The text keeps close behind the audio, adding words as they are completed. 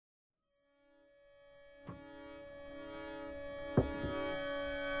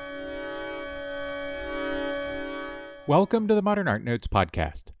Welcome to the Modern Art Notes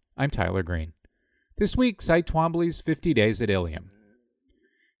podcast. I'm Tyler Green. This week, cite Twombly's 50 Days at Iliam.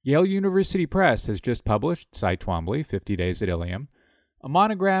 Yale University Press has just published Cy Twombly, 50 Days at Iliam, a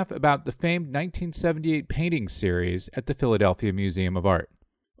monograph about the famed 1978 painting series at the Philadelphia Museum of Art.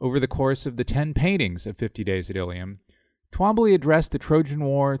 Over the course of the 10 paintings of 50 Days at Iliam, Twombly addressed the Trojan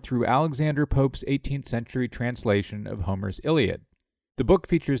War through Alexander Pope's 18th century translation of Homer's Iliad. The book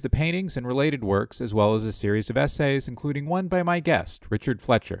features the paintings and related works, as well as a series of essays, including one by my guest, Richard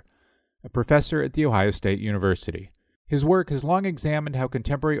Fletcher, a professor at The Ohio State University. His work has long examined how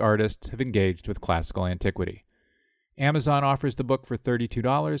contemporary artists have engaged with classical antiquity. Amazon offers the book for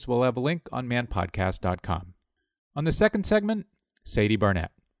 $32. We'll have a link on manpodcast.com. On the second segment, Sadie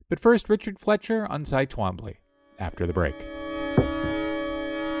Barnette. But first, Richard Fletcher on Cy Twombly, after the break.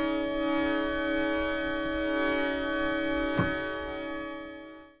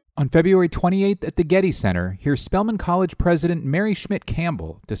 On February 28th at the Getty Center, hear Spelman College President Mary Schmidt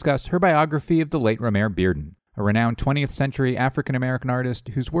Campbell discuss her biography of the late Romare Bearden, a renowned 20th century African-American artist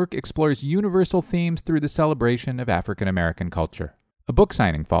whose work explores universal themes through the celebration of African-American culture. A book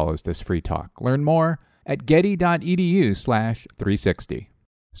signing follows this free talk. Learn more at getty.edu/360.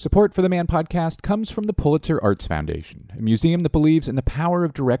 Support for the Man Podcast comes from the Pulitzer Arts Foundation, a museum that believes in the power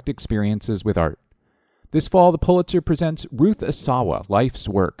of direct experiences with art. This fall, the Pulitzer presents Ruth Asawa, Life's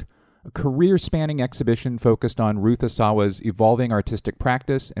Work, a career-spanning exhibition focused on Ruth Asawa's evolving artistic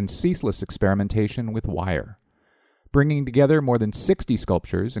practice and ceaseless experimentation with wire. Bringing together more than 60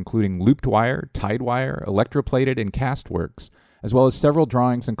 sculptures, including looped wire, tied wire, electroplated, and cast works, as well as several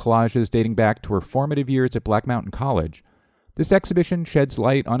drawings and collages dating back to her formative years at Black Mountain College, this exhibition sheds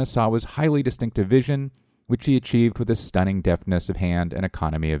light on Asawa's highly distinctive vision, which she achieved with a stunning deftness of hand and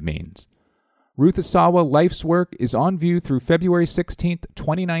economy of means. Ruth Asawa, Life's Work is on view through February 16th,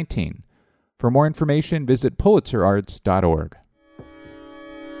 2019. For more information, visit pulitzerarts.org.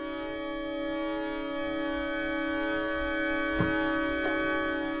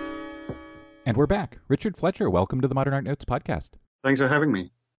 And we're back. Richard Fletcher, welcome to the Modern Art Notes podcast. Thanks for having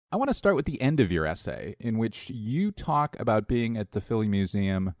me. I want to start with the end of your essay, in which you talk about being at the Philly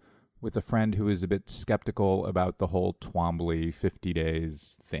Museum with a friend who is a bit skeptical about the whole Twombly 50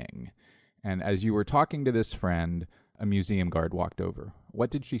 days thing. And as you were talking to this friend, a museum guard walked over.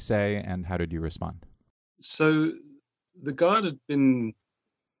 What did she say, and how did you respond? So the guard had been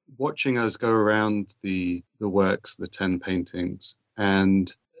watching us go around the works, the 10 paintings,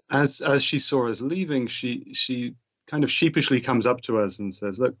 and as she saw us leaving, she kind of sheepishly comes up to us and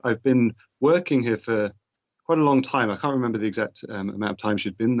says, "Look, I've been working here for quite a long time." I can't remember the exact amount of time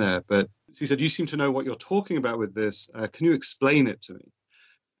she'd been there, but she said, "You seem to know what you're talking about with this. Can you explain it to me?"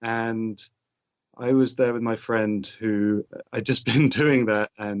 And I was there with my friend who I'd just been doing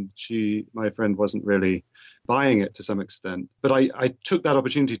that, and my friend wasn't really buying it to some extent. But I took that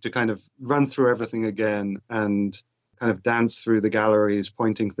opportunity to kind of run through everything again and kind of dance through the galleries,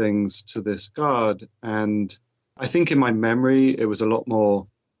 pointing things to this guard. And I think in my memory, it was a lot more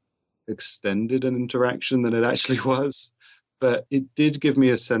extended an interaction than it actually was. But it did give me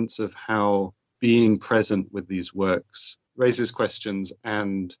a sense of how being present with these works raises questions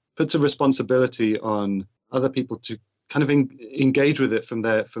and puts a responsibility on other people to kind of engage with it from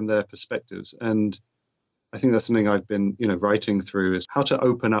their perspectives. And I think that's something I've been, writing through, is how to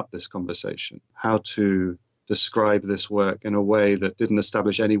open up this conversation, how to describe this work in a way that didn't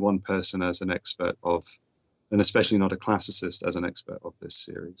establish any one person as an expert of, and especially not a classicist as an expert of this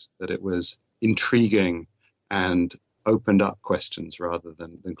series, that it was intriguing and opened up questions rather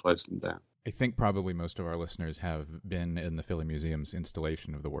than closed them down. I think probably most of our listeners have been in the Philly Museum's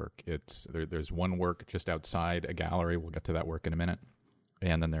installation of the work. There's one work just outside a gallery. We'll get to that work in a minute.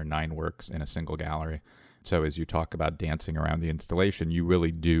 And then there are 9 works in a single gallery. So as you talk about dancing around the installation, you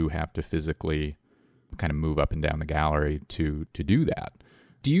really do have to physically kind of move up and down the gallery to do that.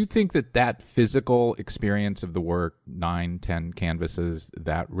 Do you think that physical experience of the work, 9, 10 canvases,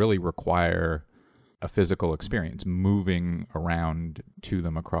 that really require a physical experience, moving around to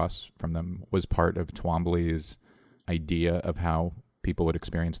them, across from them, was part of Twombly's idea of how people would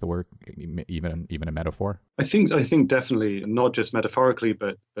experience the work, even a metaphor? I think definitely, not just metaphorically,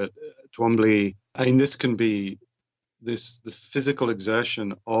 but Twombly, I mean, this can be the physical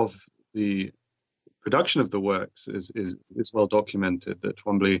exertion of the production of the works is well documented, that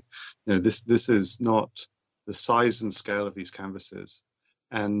Twombly, this is not the size and scale of these canvases.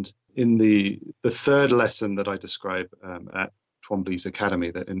 And in the third lesson that I describe at Twombly's Academy,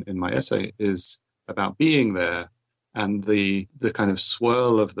 that in my essay, is about being there and the kind of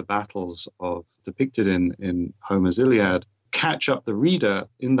swirl of the battles depicted in Homer's Iliad catch up the reader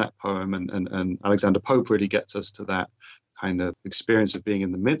in that poem. And Alexander Pope really gets us to that kind of experience of being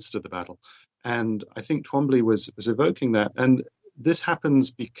in the midst of the battle. And I think Twombly was evoking that. And this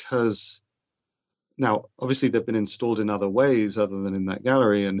happens because now, obviously, they've been installed in other ways other than in that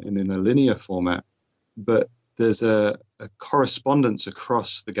gallery and in a linear format, but there's a correspondence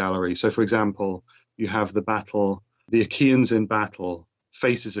across the gallery. So, for example, you have the battle, the Achaeans in battle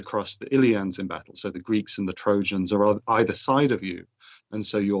faces across the Ilians in battle. So the Greeks and the Trojans are on either side of you. And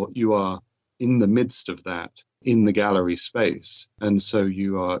so you are in the midst of that in the gallery space. And so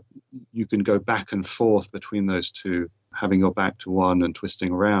you can go back and forth between those two, having your back to one and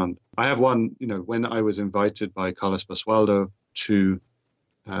twisting around. I have one, when I was invited by Carlos Basualdo to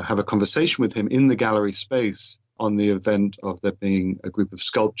have a conversation with him in the gallery space on the event of there being a group of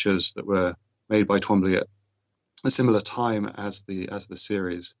sculptures that were made by Twombly at a similar time as the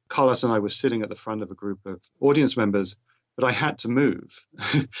series. Carlos and I were sitting at the front of a group of audience members, but I had to move.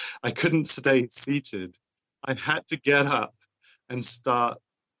 I couldn't stay seated. I had to get up and start,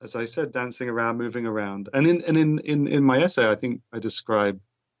 as I said, dancing around, moving around. And in my essay, I think I describe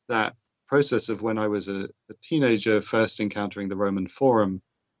that process of when I was a teenager, first encountering the Roman Forum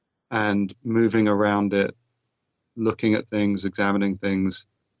and moving around it, looking at things, examining things.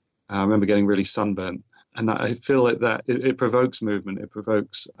 I remember getting really sunburnt. And I feel like that it provokes movement. It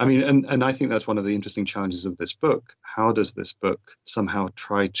provokes, and I think that's one of the interesting challenges of this book. How does this book somehow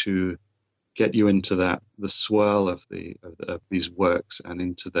try to get you into the swirl of these works and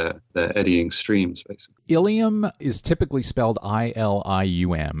into their eddying streams, basically? Ilium is typically spelled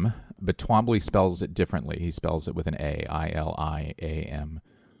Ilium, but Twombly spells it differently. He spells it with an A, Iliam.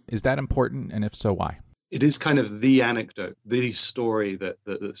 Is that important? And if so, why? It is kind of the anecdote, the story that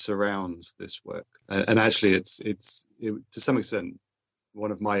surrounds this work. And actually, it's to some extent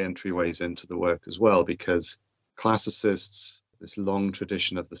one of my entryways into the work as well, because classicists, this long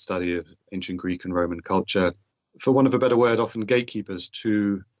tradition of the study of ancient Greek and Roman culture, for want of a better word, often gatekeepers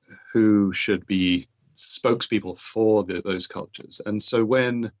to who should be spokespeople for those cultures. And so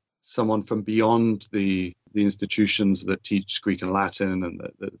when someone from beyond the institutions that teach Greek and Latin and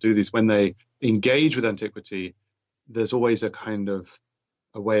that do these, when they engage with antiquity, there's always a kind of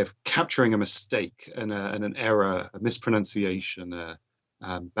a way of capturing a mistake and an error, a mispronunciation,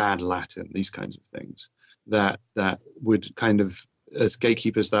 bad Latin, these kinds of things that would kind of, as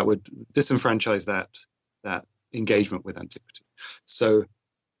gatekeepers, that would disenfranchise that engagement with antiquity. So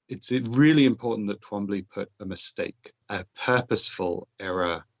it's really important that Twombly put a mistake, a purposeful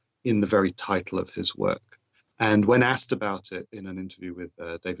error, in the very title of his work. And when asked about it in an interview with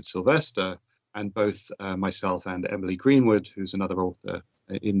David Sylvester, and both myself and Emily Greenwood, who's another author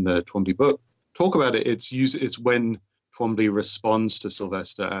in the Twombly book, talk about it, it's when Twombly responds to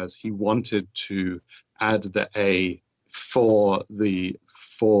Sylvester as he wanted to add the A for the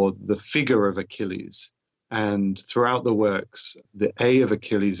figure of Achilles. And throughout the works, the A of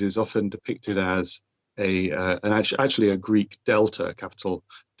Achilles is often depicted as actually a Greek delta, a capital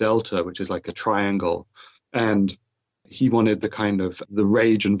delta, which is like a triangle. And he wanted the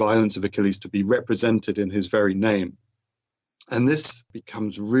rage and violence of Achilles to be represented in his very name. And this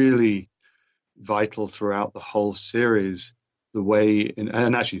becomes really vital throughout the whole series,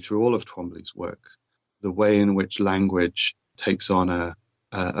 and actually through all of Twombly's work, the way in which language takes on a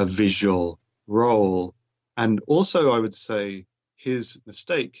visual role. And also, I would say, his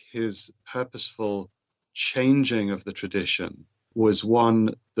mistake, his purposeful changing of the tradition, was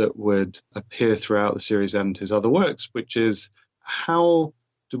one that would appear throughout the series and his other works, which is, how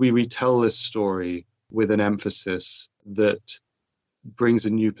do we retell this story with an emphasis that brings a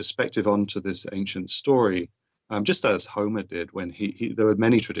new perspective onto this ancient story, just as Homer did when there were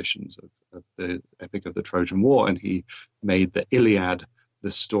many traditions of the epic of the Trojan War, and he made the Iliad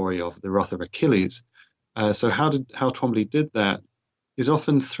the story of the wrath of Achilles. So how Twombly did that is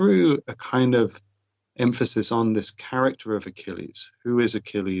often through a kind of emphasis on this character of Achilles. Who is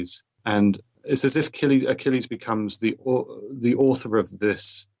Achilles? And it's as if Achilles becomes the author of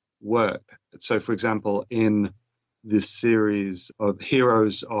this work. So, for example, in this series of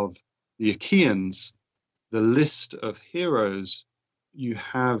heroes of the Achaeans, the list of heroes, you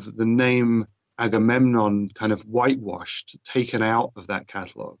have the name Agamemnon kind of whitewashed, taken out of that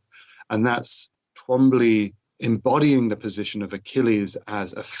catalogue. And that's Twombly embodying the position of Achilles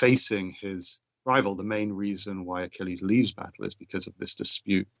as effacing his rival. The main reason why Achilles leaves battle is because of this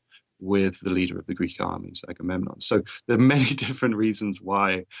dispute with the leader of the Greek armies, Agamemnon. So there are many different reasons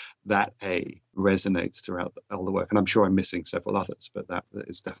why that A resonates throughout all the work. And I'm sure I'm missing several others, but that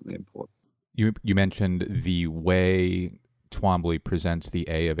is definitely important. You mentioned the way Twombly presents the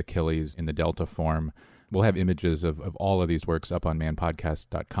A of Achilles in the delta form. We'll have images of all of these works up on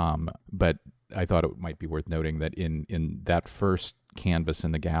manpodcast.com, but I thought it might be worth noting that in that first canvas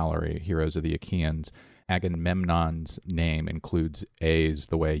in the gallery, Heroes of the Achaeans, Agamemnon's name includes A's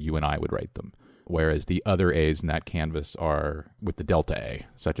the way you and I would write them, whereas the other A's in that canvas are with the delta A,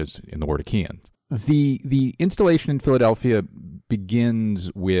 such as in the word Achaeans. The installation in Philadelphia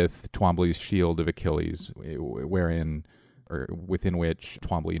begins with Twombly's Shield of Achilles, within which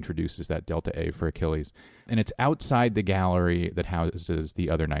Twombly introduces that delta A for Achilles. And it's outside the gallery that houses the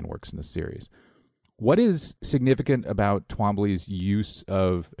other 9 works in the series. What is significant about Twombly's use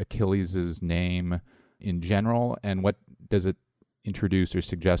of Achilles' name in general, and what does it introduce or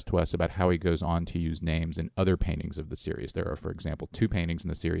suggest to us about how he goes on to use names in other paintings of the series? There are, for example, 2 paintings in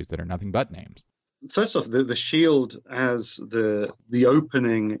the series that are nothing but names. First off, the shield as the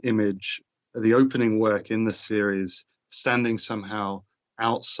opening image, the opening work in the series, standing somehow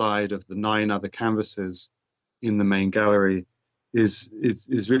outside of the 9 other canvases in the main gallery, is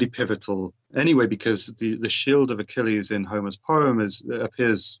really pivotal anyway, because the shield of Achilles in Homer's poem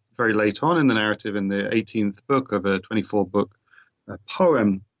appears very late on in the narrative, in the 18th book of a 24-book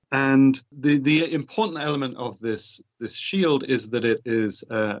poem. And the important element of this shield is that it is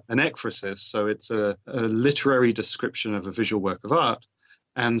an ekphrasis, so it's a literary description of a visual work of art.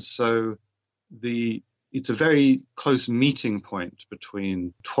 And so it's a very close meeting point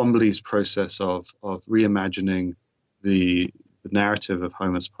between Twombly's process of reimagining the narrative of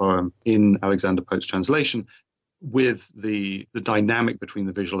Homer's poem in Alexander Pope's translation with the dynamic between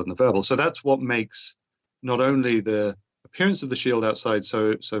the visual and the verbal. So that's what makes not only the appearance of the shield outside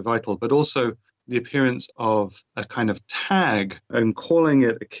so vital, but also the appearance of a kind of tag, and calling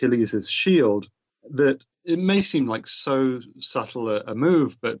it Achilles' shield, that it may seem like so subtle a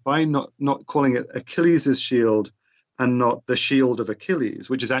move, but by not calling it Achilles' shield and not the Shield of Achilles,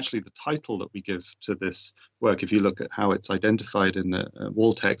 which is actually the title that we give to this work, if you look at how it's identified in the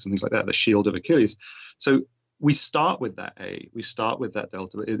wall text and things like that, the Shield of Achilles. So we start with that A, we start with that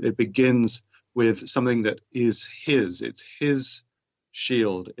delta. It begins with something that is his. It's his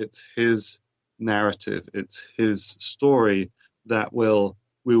shield, it's his narrative, it's his story that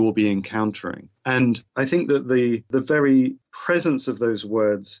we will be encountering. And I think that the very presence of those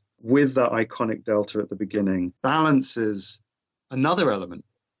words with that iconic delta at the beginning balances another element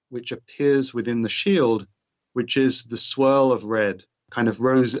which appears within the shield, which is the swirl of red, kind of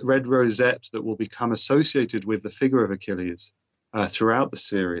red rosette that will become associated with the figure of Achilles throughout the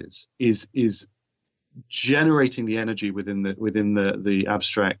series, is generating the energy within the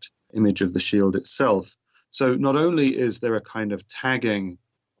abstract image of the shield itself. So not only is there a kind of tagging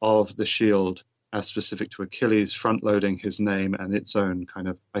of the shield as specific to Achilles, front-loading his name and its own kind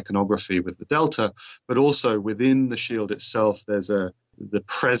of iconography with the delta, but also within the shield itself, there's the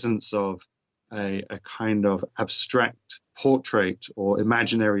presence of a kind of abstract portrait or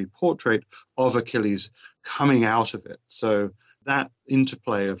imaginary portrait of Achilles coming out of it. So that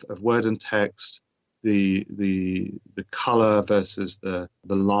interplay of word and text, the color versus the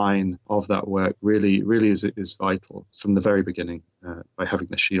line of that work really is vital from the very beginning, by having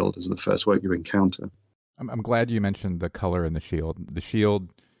the shield as the first work you encounter. I'm glad you mentioned the color in the shield. The shield,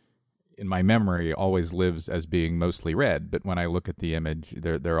 in my memory, always lives as being mostly red, but when I look at the image,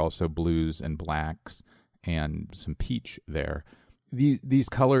 there are also blues and blacks and some peach there. These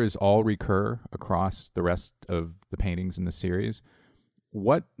colors all recur across the rest of the paintings in the series.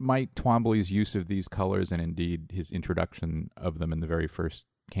 What might Twombly's use of these colors, and indeed his introduction of them in the very first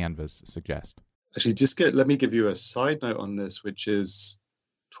canvas, suggest? Actually, let me give you a side note on this, which is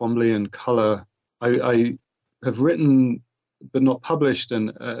Twombly and color. I have written, but not published,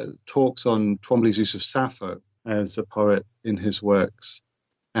 and talks on Twombly's use of Sappho as a poet in his works,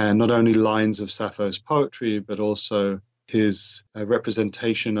 and not only lines of Sappho's poetry, but also his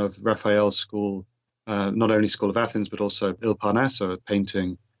representation of Raphael's school, not only School of Athens, but also Il Parnaso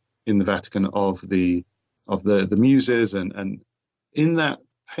painting in the Vatican of the Muses. And in that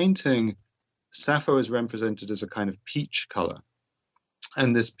painting, Sappho is represented as a kind of peach color.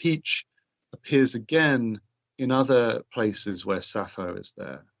 And this peach appears again in other places where Sappho is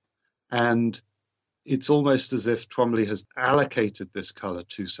there. And it's almost as if Twombly has allocated this color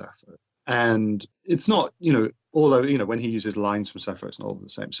to Sappho. And it's not, although, when he uses lines from Sappho, it's not all the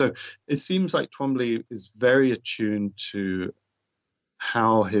same. So it seems like Twombly is very attuned to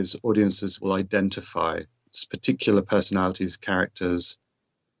how his audiences will identify particular personalities, characters,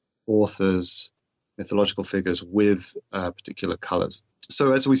 authors, mythological figures with particular colors.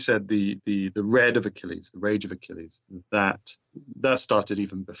 So as we said, the red of Achilles, the rage of Achilles, that started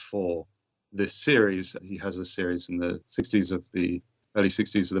even before this series. He has a series in the 60s of the early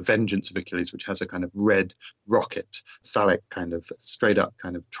 60s, The Vengeance of Achilles, which has a kind of red rocket, phallic kind of straight up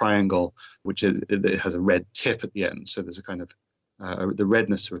kind of triangle, it has a red tip at the end. So there's a kind of, the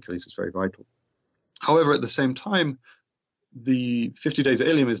redness to Achilles is very vital. However, at the same time, the 50 Days at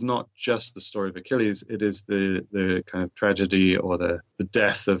Ilium is not just the story of Achilles, it is the kind of tragedy or the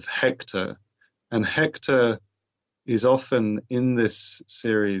death of Hector. And Hector is often in this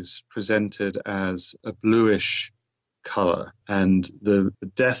series presented as a bluish color. And the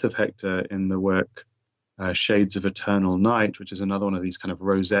death of Hector in the work Shades of Eternal Night, which is another one of these kind of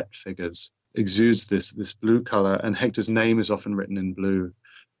rosette figures, exudes this blue color. And Hector's name is often written in blue.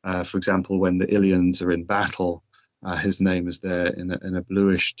 For example, when the Ilians are in battle, his name is there in a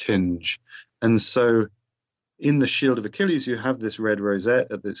bluish tinge. And so in the Shield of Achilles, you have this red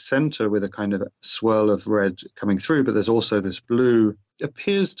rosette at the center with a kind of swirl of red coming through, but there's also this blue. It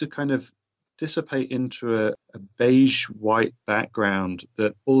appears to kind of dissipate into a beige-white background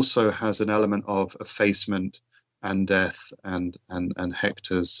that also has an element of effacement and death and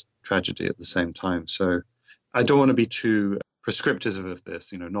Hector's tragedy at the same time. So I don't want to be too prescriptive of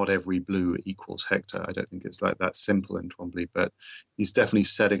this, not every blue equals Hector. I don't think it's like that simple in Twombly, but he's definitely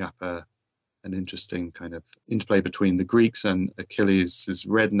setting up an interesting kind of interplay between the Greeks and Achilles'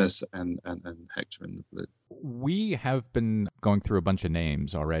 redness and Hector in the blue. We have been going through a bunch of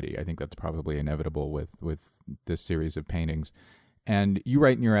names already. I think that's probably inevitable with this series of paintings. And you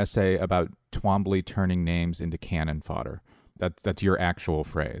write in your essay about Twombly turning names into cannon fodder. That's your actual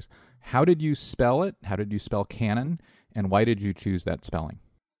phrase. How did you spell it? How did you spell cannon? And why did you choose that spelling?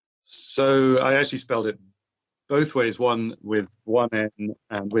 So I actually spelled it both ways, one with one N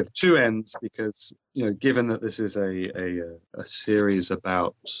and with two N's, because, given that this is a series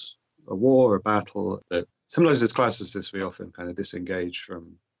about a war, a battle, that sometimes as classicists we often kind of disengage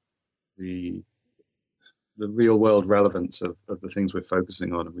from the real world relevance of the things we're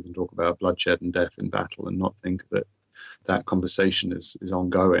focusing on. And we can talk about bloodshed and death in battle and not think that conversation is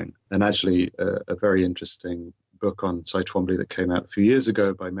ongoing. And actually a very interesting book on Cy Twombly that came out a few years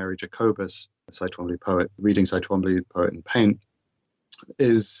ago by Mary Jacobus, a Cy Twombly poet, reading Cy Twombly, Poet in Paint,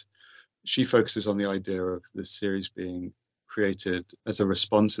 she focuses on the idea of this series being created as a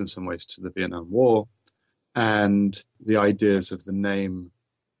response in some ways to the Vietnam War, and the ideas of the name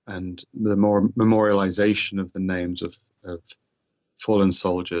and the more memorialization of the names of fallen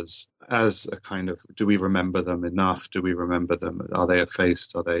soldiers as a kind of, do we remember them enough? Do we remember them? Are they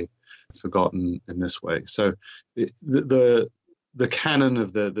effaced? Are they forgotten in this way? So the canon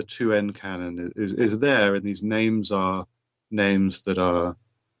of the 2N canon is there, and these names are names that are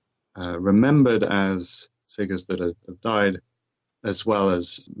remembered as figures that have died, as well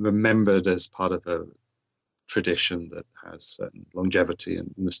as remembered as part of a tradition that has certain longevity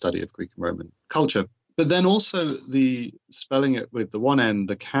in the study of Greek and Roman culture. But then also the spelling it with the one N,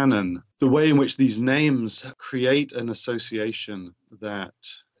 the canon, the way in which these names create an association that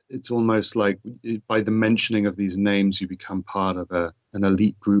it's almost like by the mentioning of these names, you become part of an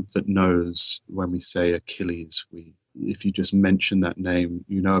elite group that knows when we say Achilles. If you just mention that name,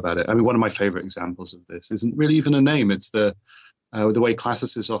 you know about it. I mean, one of my favorite examples of this isn't really even a name. It's the way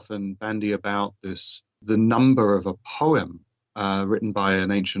classicists often bandy about the number of a poem written by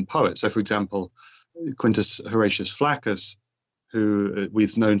an ancient poet. So, for example, Quintus Horatius Flaccus, who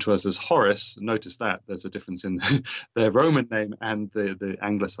is known to us as Horace. Notice that there's a difference in their Roman name and the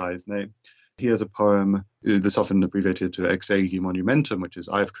anglicized name. He has a poem that's often abbreviated to Ex Egi Monumentum, which is,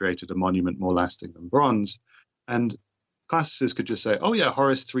 I have created a monument more lasting than bronze. And classicists could just say, oh yeah,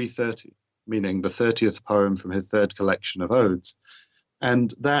 Horace 330, meaning the 30th poem from his third collection of odes.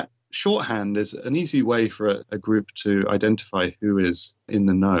 And that shorthand is an easy way for a group to identify who is in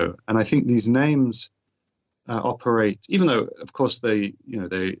the know. And I think these names operate, even though, of course, they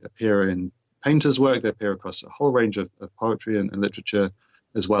appear in painters' work, they appear across a whole range of poetry and literature,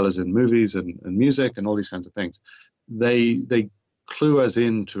 as well as in movies and music and all these kinds of things. They clue us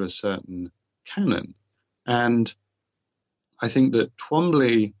into a certain canon. And I think that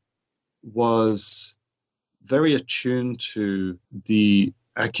Twombly was very attuned to the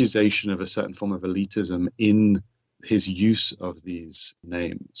accusation of a certain form of elitism in his use of these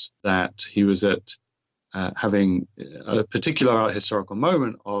names, that he was at having a particular art historical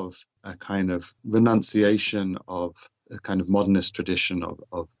moment of a kind of renunciation of a kind of modernist tradition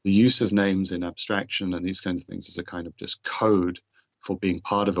of the use of names in abstraction and these kinds of things as a kind of just code for being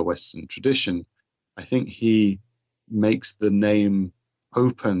part of a Western tradition. I think he makes the name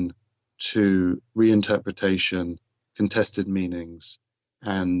open to reinterpretation, contested meanings,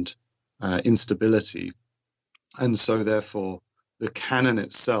 and instability. And so therefore the canon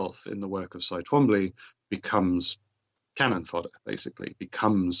itself in the work of Cy Twombly becomes cannon fodder, basically,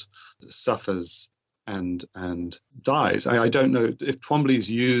 suffers and dies. I don't know if Twombly's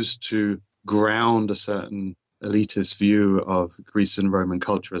used to ground a certain elitist view of Greece and Roman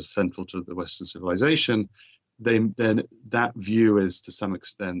culture as central to the Western civilization. Then that view is, to some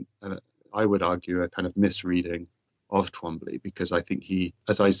extent, I would argue, a kind of misreading of Twombly, because I think he,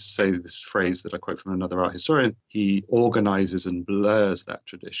 as I say this phrase that I quote from another art historian, he organizes and blurs that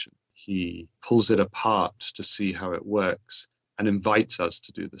tradition. He pulls it apart to see how it works and invites us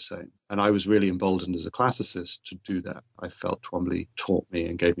to do the same. And I was really emboldened as a classicist to do that. I felt Twombly taught me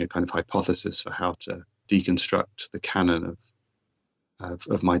and gave me a kind of hypothesis for how to deconstruct the canon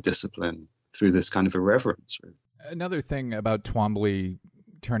of my discipline through this kind of irreverence. Really. Another thing about Twombly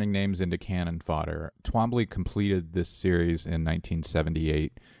turning names into cannon fodder, Twombly completed this series in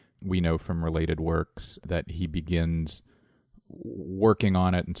 1978. We know from related works that he begins working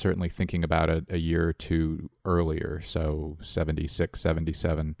on it and certainly thinking about it a year or two earlier, so 76,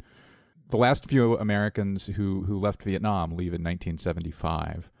 77. The last few Americans who left Vietnam leave in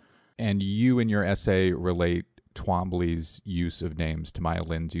 1975, and you in your essay relate Twombly's use of names to Maya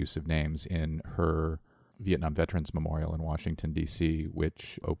Lin's use of names in her Vietnam Veterans Memorial in Washington, D.C.,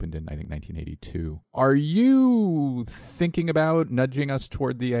 which opened in, I think, 1982. Are you thinking about nudging us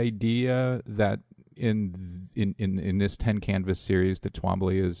toward the idea that in this 10-canvas series that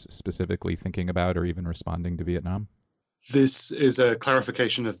Twombly is specifically thinking about or even responding to Vietnam? This is a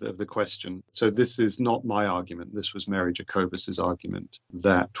clarification of the question. So this is not my argument. This was Mary Jacobus's argument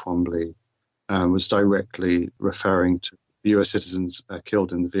that Twombly was directly referring to U.S. citizens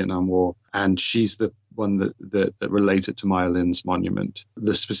killed in the Vietnam War, and she's the one that relates it to Maya Lin's monument.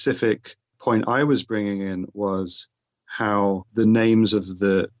 The specific point I was bringing in was how the names of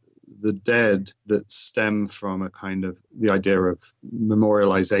the dead that stem from a kind of the idea of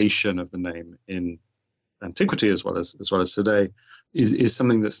memorialization of the name in antiquity as well as today is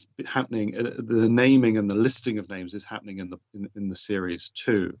something that's happening. The naming and the listing of names is happening in the series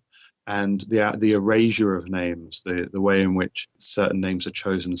too. And the erasure of names, the way in which certain names are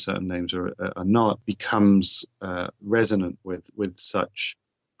chosen, certain names are not, becomes resonant with such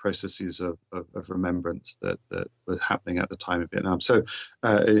processes of remembrance that was happening at the time of Vietnam. So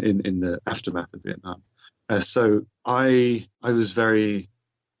in the aftermath of Vietnam. So I was very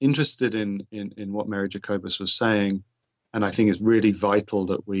interested in what Mary Jacobus was saying, and I think it's really vital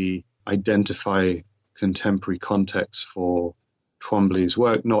that we identify contemporary context for Twombly's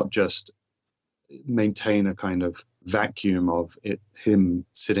work, not just maintain a kind of vacuum of him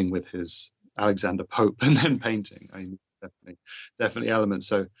sitting with his Alexander Pope and then painting. I mean, definitely elements.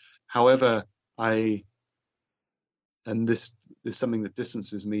 So, however, and this is something that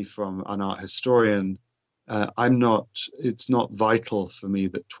distances me from an art historian. It's not vital for me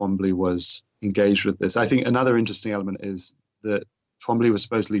that Twombly was engaged with this. I think another interesting element is that Twombly was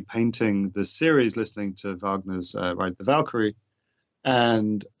supposedly painting the series, listening to Wagner's Ride the Valkyrie.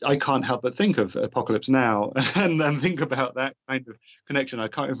 And I can't help but think of Apocalypse Now and then think about that kind of connection. I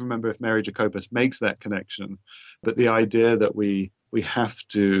can't even remember if Mary Jacobus makes that connection, but the idea that we have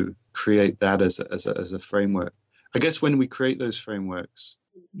to create that as a framework. I guess when we create those frameworks,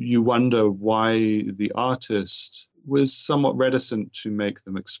 you wonder why the artist was somewhat reticent to make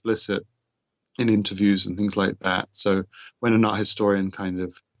them explicit in interviews and things like that. So when an art historian kind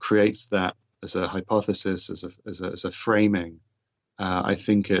of creates that as a hypothesis, as a framing, I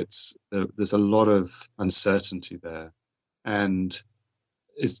think there's a lot of uncertainty there, and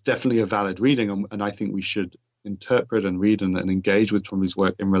it's definitely a valid reading. And I think we should interpret and read and engage with Twombly's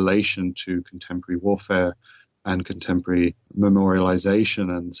work in relation to contemporary warfare and contemporary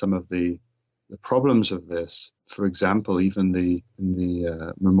memorialization and some of the problems of this. For example, even in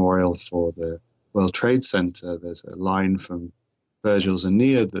the memorial for the World Trade Center, there's a line from Virgil's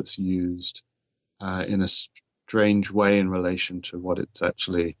Aeneid that's used in a strange way in relation to what it's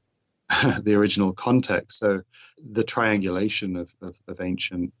actually the original context. So the triangulation of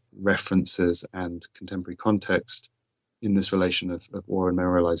ancient references and contemporary context in this relation of war and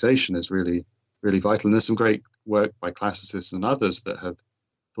memorialization is really, really vital. And there's some great work by classicists and others that have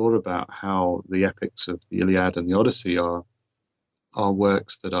thought about how the epics of the Iliad and the Odyssey are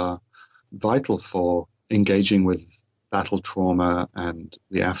works that are vital for engaging with battle trauma and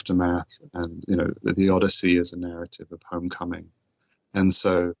the aftermath, and the Odyssey as a narrative of homecoming. And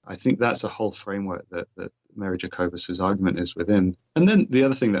so I think that's a whole framework that Mary Jacobus's argument is within. And then the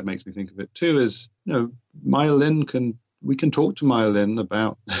other thing that makes me think of it too is, Maya Lin we can talk to Maya Lin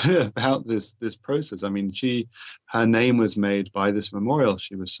about this process. I mean, her name was made by this memorial.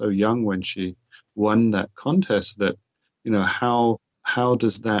 She was so young when she won that contest that, how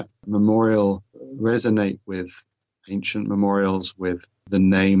does that memorial resonate with ancient memorials with the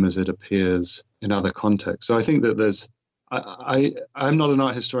name as it appears in other contexts. So I think that I'm not an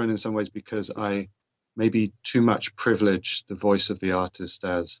art historian in some ways because I maybe too much privilege the voice of the artist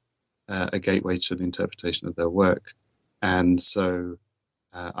as a gateway to the interpretation of their work. And so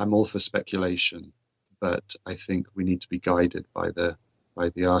I'm all for speculation, but I think we need to be guided by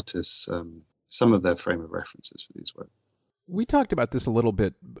the artists, some of their frame of references for these works. We talked about this a little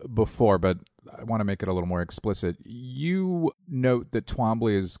bit before, but I want to make it a little more explicit. You note that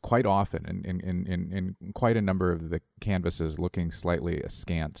Twombly is quite often, in quite a number of the canvases, looking slightly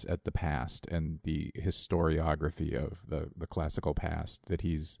askance at the past and the historiography of the classical past, that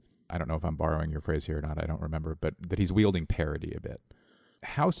he's, I don't know if I'm borrowing your phrase here or not, I don't remember, but that he's wielding parody a bit.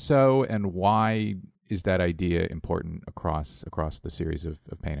 How so, and why is that idea important across the series of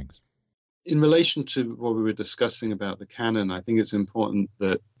paintings? In relation to what we were discussing about the canon, I think it's important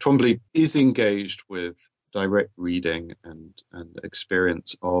that Twombly is engaged with direct reading and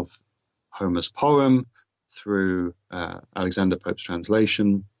experience of Homer's poem through Alexander Pope's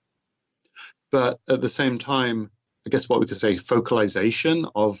translation. But at the same time, I guess what we could say, focalization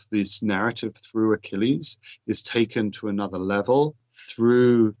of this narrative through Achilles is taken to another level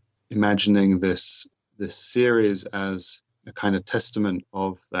through imagining this series as a kind of testament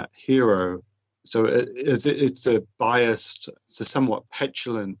of that hero. So it's a biased, it's a somewhat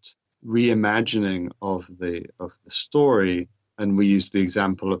petulant reimagining of the story. And we use the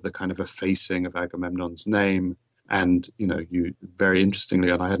example of the kind of effacing of Agamemnon's name. And, you very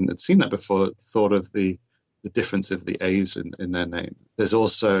interestingly, and I hadn't seen that before, thought of the difference of the A's in their name. There's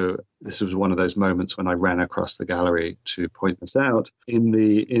also, this was one of those moments when I ran across the gallery to point this out, in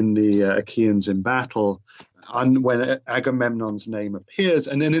the Achaeans in battle, when Agamemnon's name appears,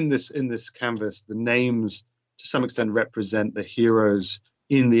 and then in this canvas, the names to some extent represent the heroes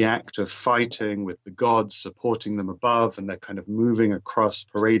in the act of fighting with the gods, supporting them above, and they're kind of moving across,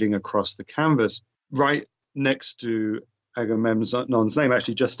 parading across the canvas. Right next to Agamemnon's name,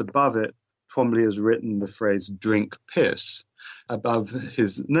 actually just above it, Twombly has written the phrase "drink piss" above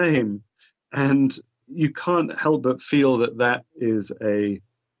his name, and you can't help but feel that is a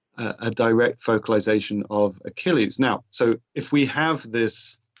direct focalization of Achilles. Now, so if we have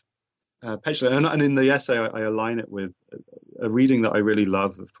this petulant, and in the essay I align it with a reading that I really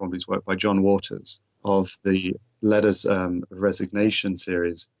love of Twombly's work by John Waters of the Letters of Resignation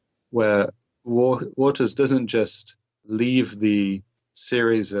series, where Waters doesn't just leave the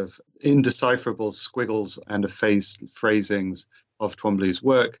series of indecipherable squiggles and effaced phrasings of Twombly's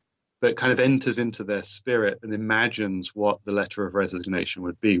work, but kind of enters into their spirit and imagines what the letter of resignation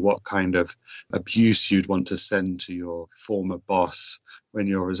would be, what kind of abuse you'd want to send to your former boss when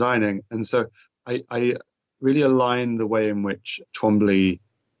you're resigning. And so I really align the way in which Twombly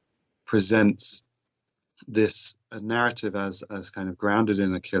presents this narrative as kind of grounded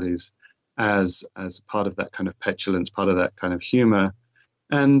in Achilles, as part of that kind of petulance, part of that kind of humor.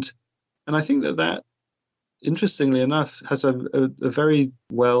 And I think that interestingly enough, has a very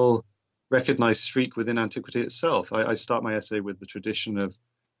well recognized streak within antiquity itself. I start my essay with the tradition of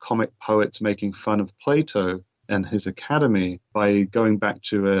comic poets making fun of Plato and his academy by going back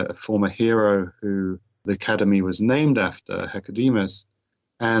to a former hero who the academy was named after, Hecademus.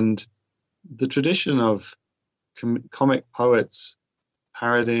 And the tradition of comic poets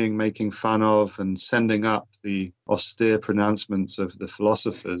parodying, making fun of, and sending up the austere pronouncements of the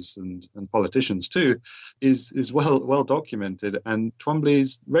philosophers and politicians too, is well documented. And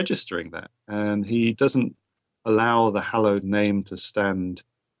Twombly's registering that, and he doesn't allow the hallowed name to stand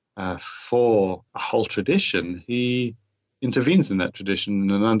for a whole tradition. He intervenes in that tradition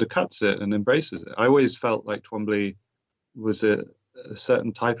and undercuts it and embraces it. I always felt like Twombly was a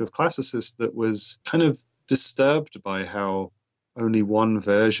certain type of classicist that was kind of disturbed by how only one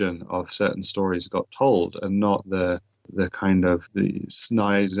version of certain stories got told, and not the kind of the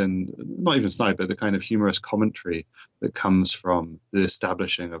snide, and not even snide, but the kind of humorous commentary that comes from the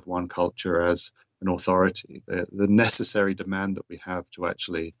establishing of one culture as an authority, the necessary demand that we have to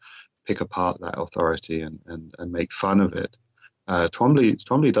actually pick apart that authority and make fun of it.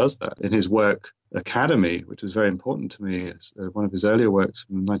 Twombly does that in his work Academy, which is very important to me. It's one of his earlier works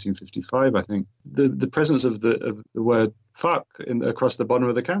from 1955, I think. The presence of the word "fuck" across the bottom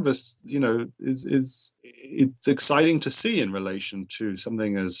of the canvas, is it's exciting to see in relation to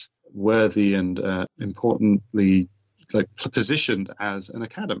something as worthy and importantly positioned as an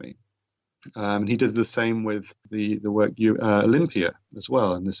academy. He did the same with the work Olympia as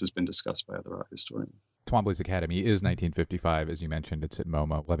well, and this has been discussed by other art historians. Twombly's Academy is 1955, as you mentioned. It's at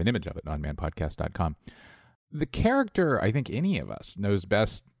MoMA. We'll have an image of it on manpodcast.com. The character I think any of us knows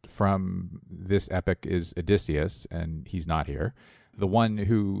best from this epic is Odysseus, and he's not here.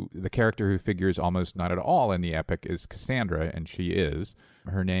 The character who figures almost not at all in the epic is Cassandra, and she is.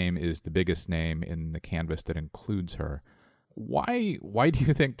 Her name is the biggest name in the canvas that includes her. Why do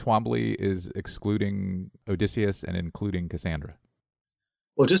you think Twombly is excluding Odysseus and including Cassandra?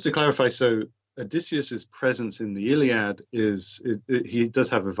 Well, just to clarify, so Odysseus's presence in the Iliad he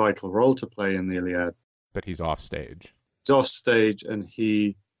does have a vital role to play in the Iliad. But he's off stage. He's off stage, and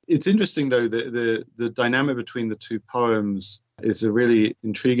it's interesting, though, the dynamic between the two poems is a really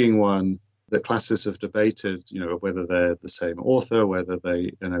intriguing one that classicists have debated, whether they're the same author, whether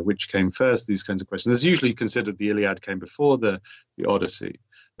they, which came first, these kinds of questions. It's usually considered the Iliad came before the Odyssey.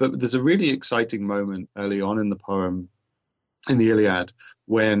 But there's a really exciting moment early on in the poem, in the Iliad,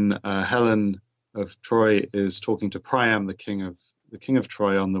 when Helen of Troy is talking to Priam, the king of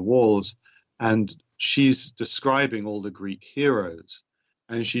Troy, on the walls, and she's describing all the Greek heroes.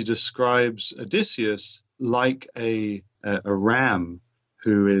 And she describes Odysseus like a ram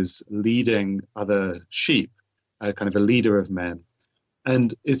who is leading other sheep, kind of a leader of men.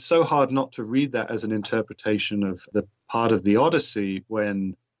 And it's so hard not to read that as an interpretation of the part of the Odyssey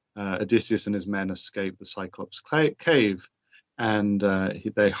when Odysseus and his men escape the Cyclops cave, and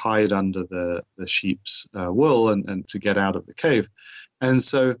they hide under the sheep's wool and to get out of the cave. And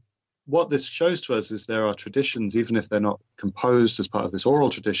so what this shows to us is there are traditions, even if they're not composed as part of this oral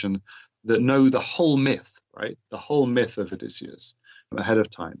tradition, that know the whole myth, right? The whole myth of Odysseus ahead of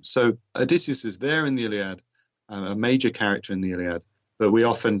time. So Odysseus is there in the Iliad, a major character in the Iliad, but we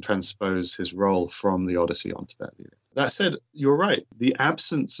often transpose his role from the Odyssey onto that Iliad. That said, you're right. The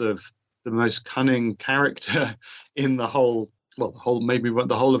absence of the most cunning character in the whole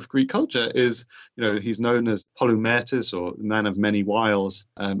of Greek culture is, he's known as Polymertes, or man of many wiles,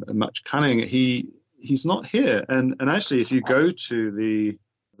 much cunning. He's not here. And actually, if you go to the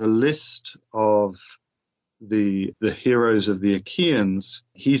list of the heroes of the Achaeans,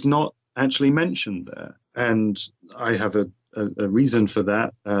 he's not actually mentioned there. And I have a reason for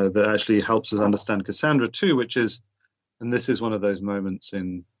that that actually helps us understand Cassandra too, which is, and this is one of those moments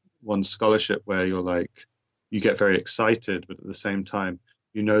in one's scholarship where you're like, you get very excited, but at the same time,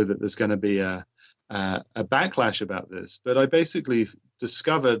 you know that there's going to be a backlash about this. But I basically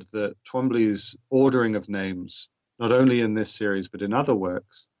discovered that Twombly's ordering of names, not only in this series, but in other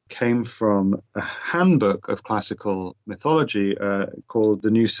works, came from a handbook of classical mythology called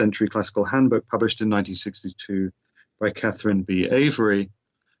the New Century Classical Handbook, published in 1962 by Catherine B. Avery.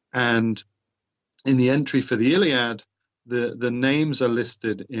 And in the entry for the Iliad, the names are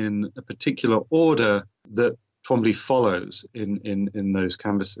listed in a particular order that Twombly follows in those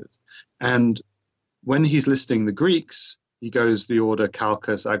canvases. And when he's listing the Greeks, he goes the order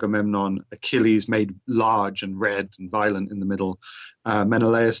Calchas, Agamemnon, Achilles, made large and red and violent in the middle,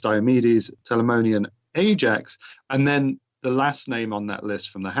 Menelaus, Diomedes, Telamonian, Ajax, and then the last name on that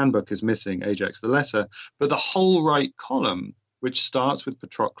list from the handbook is missing, Ajax the Lesser. But the whole right column, which starts with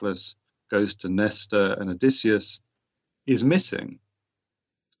Patroclus, goes to Nestor and Odysseus, is missing.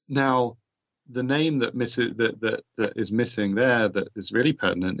 Now, the name that is missing there that is really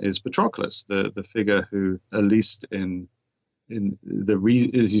pertinent is Patroclus, the figure who, at least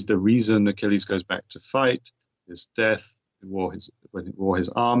he's the reason Achilles goes back to fight, his death, when he wore his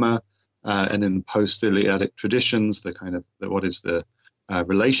armor, and in the post-Iliadic traditions, what is the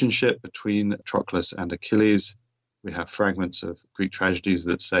relationship between Patroclus and Achilles. We have fragments of Greek tragedies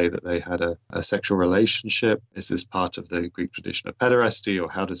that say that they had a sexual relationship. Is this part of the Greek tradition of pederasty, or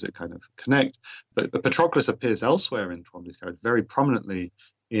how does it kind of connect? But Patroclus appears elsewhere in Twombly's character, very prominently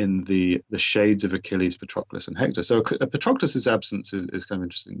in the shades of Achilles, Patroclus, and Hector. So Patroclus's absence is kind of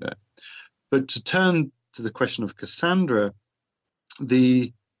interesting there. But to turn to the question of Cassandra,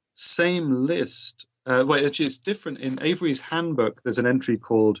 the same list, actually it's different. In Avery's handbook, there's an entry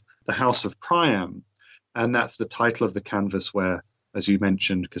called The House of Priam, and that's the title of the canvas where, as you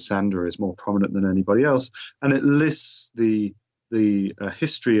mentioned, Cassandra is more prominent than anybody else. And it lists the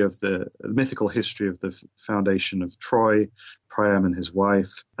history of the mythical history of the foundation of Troy, Priam and his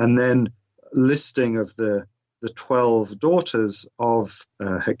wife, and then listing of the 12 daughters of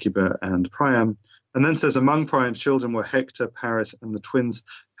Hecuba and Priam. And then says, among Priam's children were Hector, Paris, and the twins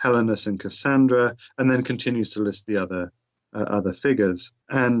Helenus and Cassandra, and then continues to list the other figures.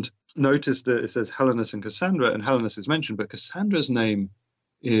 And notice that it says Helenus and Cassandra, and Helenus is mentioned, but Cassandra's name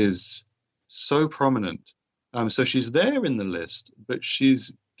is so prominent. So she's there in the list, but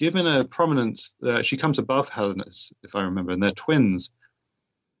she's given a prominence. She comes above Helenus, if I remember, and they're twins.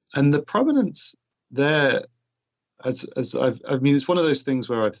 And the prominence there, I mean, it's one of those things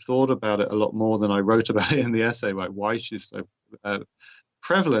where I've thought about it a lot more than I wrote about it in the essay, like why she's so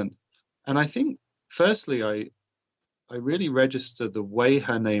prevalent. And I think, firstly, I really register the way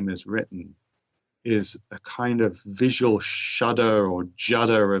her name is written is a kind of visual shudder or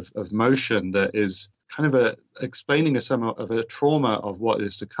judder of motion that is kind of explaining some of a trauma of what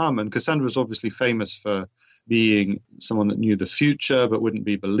is to come. And Cassandra is obviously famous for being someone that knew the future but wouldn't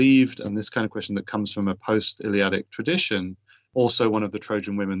be believed, and this kind of question that comes from a post-Iliadic tradition. Also one of the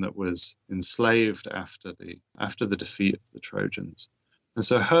Trojan women that was enslaved after the defeat of the Trojans. And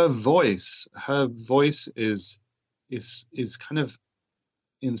so her voice is kind of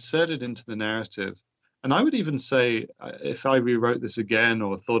inserted into the narrative. And I would even say, if I rewrote this again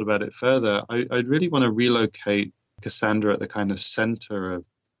or thought about it further, I'd really want to relocate Cassandra at the kind of center of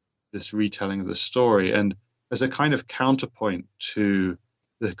this retelling of the story. And as a kind of counterpoint to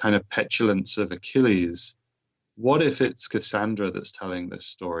the kind of petulance of Achilles, what if it's Cassandra that's telling this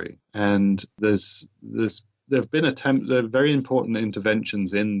story? And there have been very important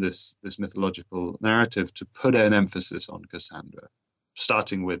interventions in this mythological narrative to put an emphasis on Cassandra,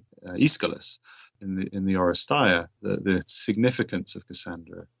 starting with Aeschylus in the Oresteia. The significance of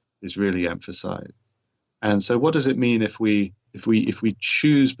Cassandra is really emphasized. And so what does it mean if we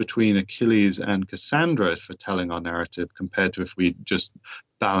choose between Achilles and Cassandra for telling our narrative, compared to if we just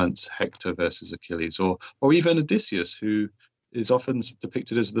balance Hector versus Achilles, or even Odysseus, who is often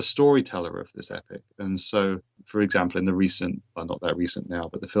depicted as the storyteller of this epic? And so, for example, in the recent, well, not that recent now,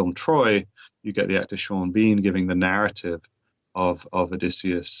 but the film Troy, you get the actor Sean Bean giving the narrative of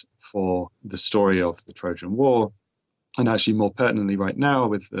Odysseus for the story of the Trojan War. And actually, more pertinently right now,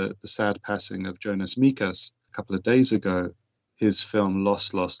 with the sad passing of Jonas Mekas a couple of days ago, his film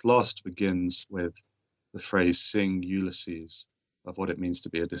Lost, Lost, Lost begins with the phrase, "Sing Ulysses," of what it means to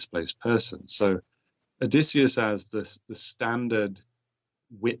be a displaced person. So Odysseus as the standard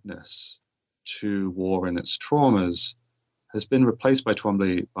witness to war and its traumas has been replaced by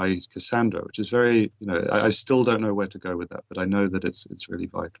Twombly, by Cassandra, which is very, I still don't know where to go with that, but I know that it's really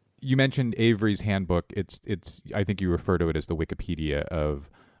vital. You mentioned Avery's handbook. It's I think you refer to it as the Wikipedia of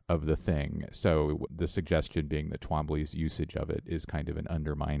the thing. So the suggestion being that Twombly's usage of it is kind of an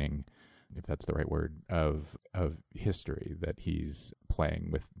undermining, if that's the right word, of history, that he's playing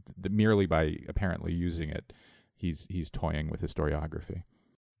with merely by apparently using it, he's toying with historiography.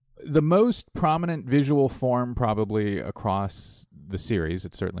 The most prominent visual form probably across the series,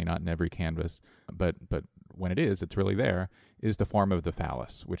 it's certainly not in every canvas, but when it is, it's really there, is the form of the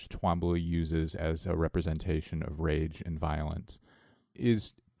phallus, which Twombly uses as a representation of rage and violence.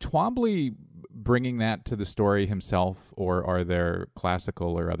 Is Twombly bringing that to the story himself, or are there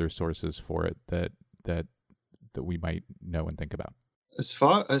classical or other sources for it that we might know and think about? As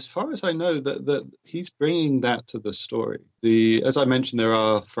far as I know, that he's bringing that to the story. As I mentioned, there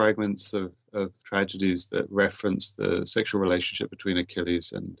are fragments of tragedies that reference the sexual relationship between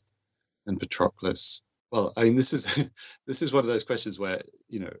Achilles and Patroclus. Well, I mean, this is one of those questions where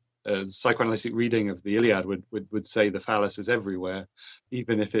a psychoanalytic reading of the Iliad would say the phallus is everywhere,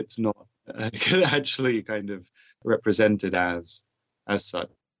 even if it's not actually kind of represented as such.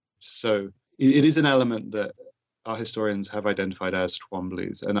 So it is an element that our historians have identified as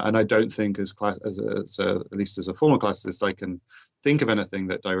Twombly's, and I don't think at least as a former classicist, I can think of anything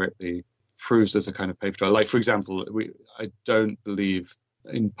that directly proves there's a kind of paper trail. Like, for example, I don't believe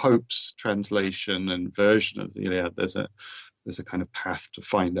in Pope's translation and version of the Iliad there's a kind of path to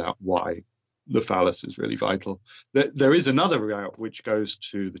find out why the phallus is really vital. There is another route which goes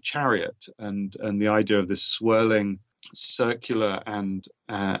to the chariot, and the idea of this swirling circular and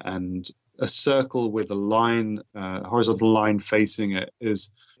a circle with a line, horizontal line facing it,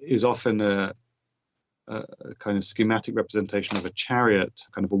 is often a kind of schematic representation of a chariot,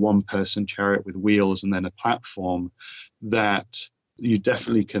 kind of a one-person chariot with wheels and then a platform, that you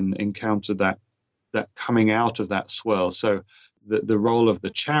definitely can encounter that coming out of that swirl. So the role of the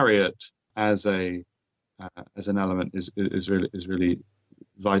chariot as an element is really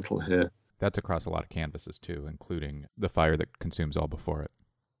vital here. That's across a lot of canvases too, including the fire that consumes all before it.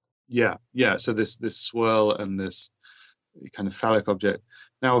 Yeah. So this swirl and this kind of phallic object.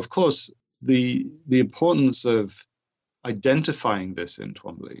 Now, of course, the importance of identifying this in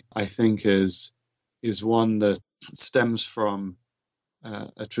Twombly, I think, is one that stems from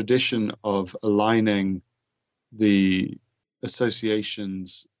a tradition of aligning the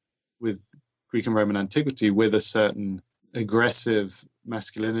associations with Greek and Roman antiquity with a certain aggressive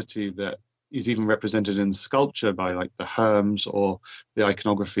masculinity that is even represented in sculpture by, like, the Herms, or the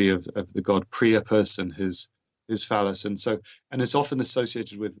iconography of the god Priapus and his his phallus, and it's often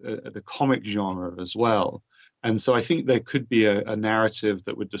associated with the comic genre as well. And so I think there could be a narrative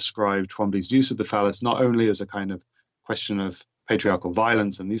that would describe Twombly's use of the phallus not only as a kind of question of patriarchal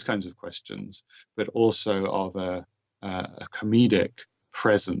violence and these kinds of questions, but also of a comedic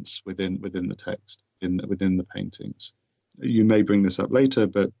presence within the text, within the paintings. You may bring this up later,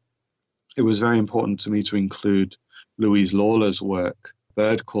 but it was very important to me to include Louise Lawler's work,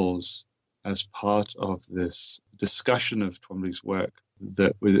 Bird Calls, as part of this discussion of Twombly's work.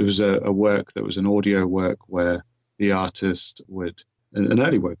 That it was a work that was an audio work where the artist would, an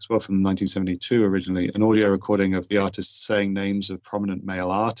early work as well from 1972 originally, an audio recording of the artist saying names of prominent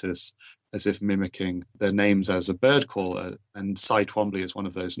male artists as if mimicking their names as a bird call, and Cy Twombly is one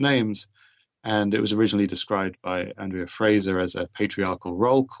of those names. And it was originally described by Andrea Fraser as a patriarchal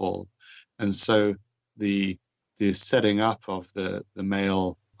roll call. And so the setting up of the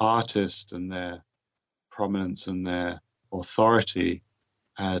male artist and their prominence and their authority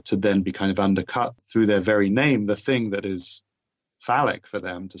to then be kind of undercut through their very name, the thing that is phallic for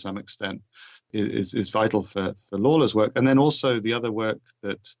them to some extent, is vital for Lawler's work. And then also the other work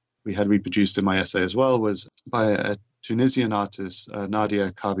that we had reproduced in my essay as well was by a Tunisian artist,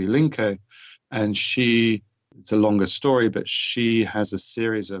 Nadia Kabi-Linke, and it's a longer story, but she has a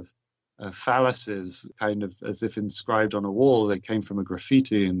series of phalluses kind of as if inscribed on a wall. They came from a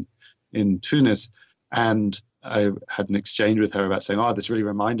graffiti in Tunis, and I had an exchange with her about saying, this really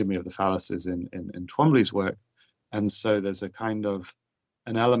reminded me of the phalluses in Twombly's work. And so there's a kind of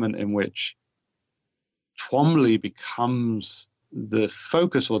an element in which Twombly becomes the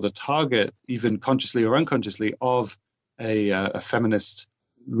focus or the target, even consciously or unconsciously, of a feminist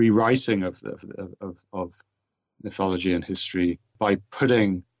rewriting of mythology and history by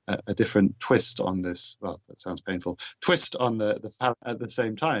putting a different twist on this. Well, that sounds painful. Twist on the at the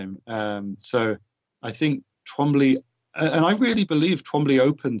same time. So I think Twombly, and I really believe Twombly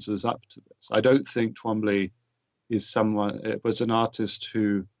opens us up to this. I don't think Twombly was an artist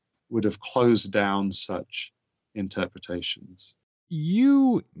who would have closed down such interpretations.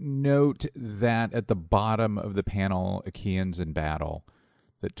 You note that at the bottom of the panel, Achaeans in Battle,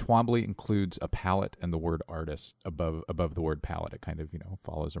 that Twombly includes a palette and the word artist above the word palette. It kind of,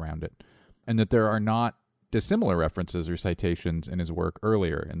 follows around it. And that there are not dissimilar references or citations in his work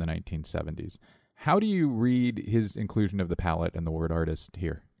earlier in the 1970s. How do you read his inclusion of the palette and the word artist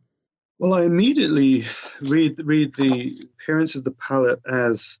here? Well, I immediately read the appearance of the palette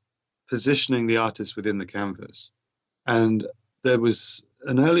as positioning the artist within the canvas. And there was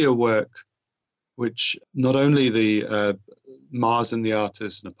an earlier work which not only the Mars and the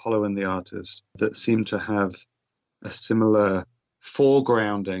Artist and Apollo and the Artist that seemed to have a similar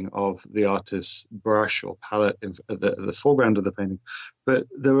foregrounding of the artist's brush or palette in the foreground of the painting. But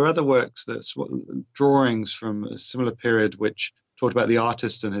there were other works, drawings from a similar period, which talked about the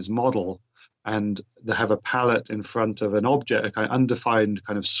artist and his model, and they have a palette in front of an object, a kind of undefined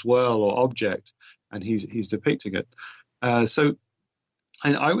kind of swirl or object, and he's depicting it. So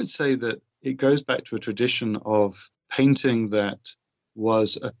I would say that it goes back to a tradition of painting that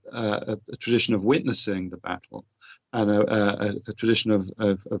was a tradition of witnessing the battle, and a tradition of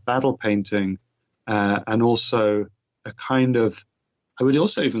battle painting, and also a kind of, I would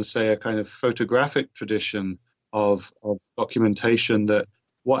also even say, a kind of photographic tradition of documentation, that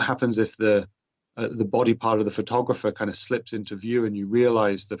what happens if the body part of the photographer kind of slips into view and you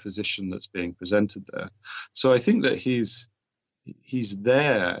realize the position that's being presented there. So I think that he's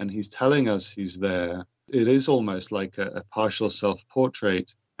there, and he's telling us he's there. It is almost like a partial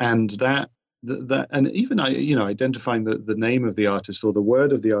self-portrait, and that and even identifying the name of the artist or the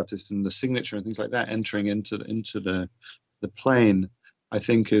word of the artist and the signature and things like that entering into the plane, I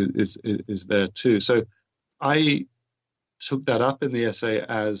think is there too. So I took that up in the essay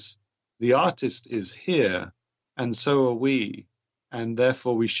as the artist is here, and so are we, and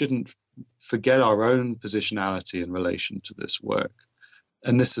therefore we shouldn't forget our own positionality in relation to this work.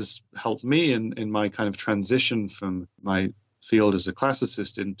 And this has helped me in my kind of transition from my field as a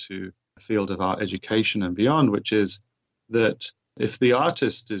classicist into the field of art education and beyond, which is that if the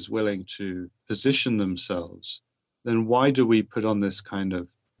artist is willing to position themselves, then why do we put on this kind of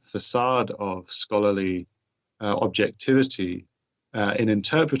facade of scholarly objectivity in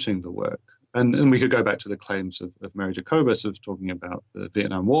interpreting the work? And we could go back to the claims of Mary Jacobus of talking about the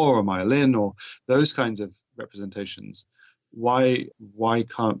Vietnam War or Maya Lin or those kinds of representations. Why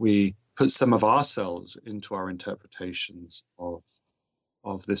can't we put some of ourselves into our interpretations of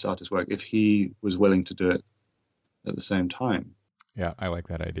this artist's work if he was willing to do it at the same time? Yeah, I like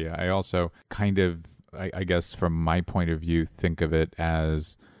that idea. I also kind of, I guess from my point of view, think of it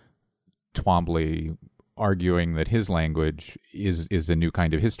as Twombly arguing that his language is a new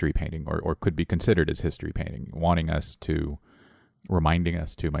kind of history painting, or could be considered as history painting, reminding us to,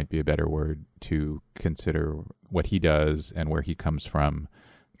 might be a better word, to consider what he does and where he comes from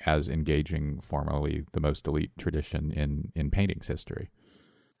as engaging formerly the most elite tradition in painting's history.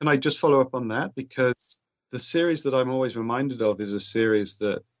 And I just follow up on that, because the series that I'm always reminded of is a series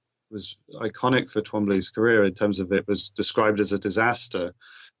that was iconic for Twombly's career in terms of it was described as a disaster,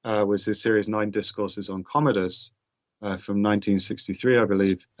 was his series 9 Discourses on Commodus from 1963, I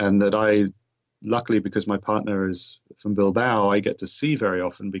believe, and that I, luckily because my partner is from Bilbao, I get to see very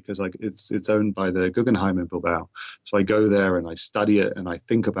often because it's owned by the Guggenheim in Bilbao. So I go there and I study it and I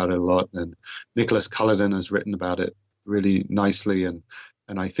think about it a lot. And Nicholas Culloden has written about it really nicely. And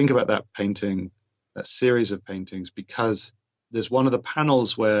I think about that painting, that series of paintings, because there's one of the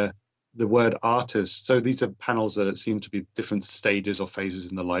panels where the word artist, so these are panels that seem to be different stages or phases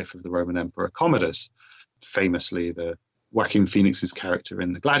in the life of the Roman Emperor Commodus, famously the Joaquin Phoenix's character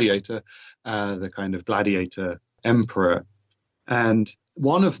in The Gladiator, the kind of gladiator emperor. And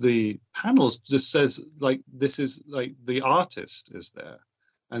one of the panels just says, like, this is like the artist is there.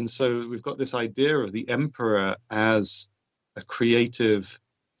 And so we've got this idea of the emperor as a creative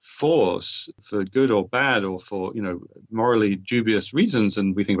force for good or bad, or for, morally dubious reasons.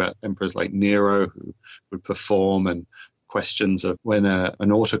 And we think about emperors like Nero, who would perform, and questions of when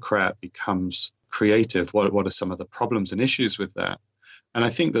an autocrat becomes creative, what are some of the problems and issues with that? And I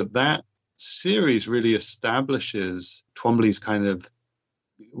think that series really establishes Twombly's kind of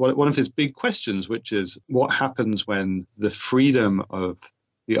one of his big questions, which is what happens when the freedom of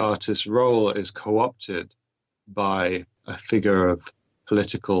the artist's role is co-opted by a figure of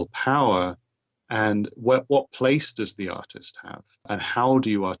political power, and what place does the artist have, and how do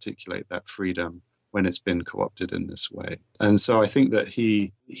you articulate that freedom when it's been co-opted in this way? And so I think that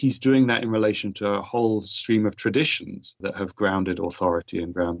he's doing that in relation to a whole stream of traditions that have grounded authority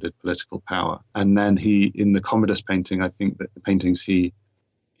and grounded political power. And then in the Commodus painting, I think that the paintings he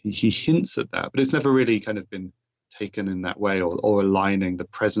hints at that, but it's never really kind of been taken in that way, or aligning the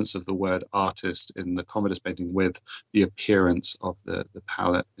presence of the word artist in the Commodus painting with the appearance of the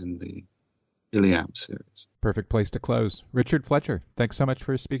palette in the Iliam series. Perfect place to close. Richard Fletcher, thanks so much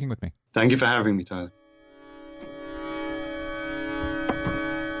for speaking with me. Thank you for having me, Tyler.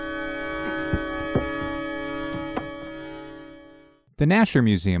 The Nasher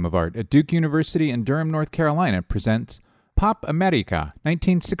Museum of Art at Duke University in Durham, North Carolina presents Pop America,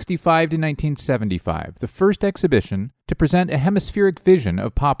 1965 to 1975, the first exhibition to present a hemispheric vision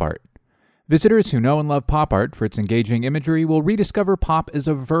of pop art. Visitors who know and love pop art for its engaging imagery will rediscover pop as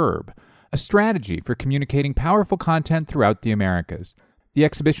a verb, a strategy for communicating powerful content throughout the Americas. The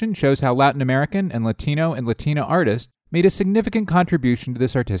exhibition shows how Latin American and Latina artists made a significant contribution to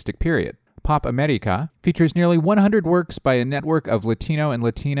this artistic period. Pop America features nearly 100 works by a network of Latino and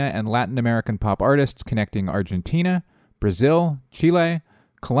Latina and Latin American pop artists connecting Argentina, Brazil, Chile,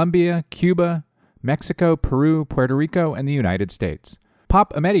 Colombia, Cuba, Mexico, Peru, Puerto Rico, and the United States.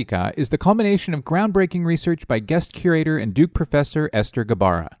 Pop America is the culmination of groundbreaking research by guest curator and Duke professor Esther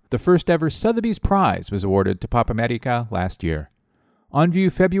Gabarra. The first ever Sotheby's Prize was awarded to Pop America last year. On view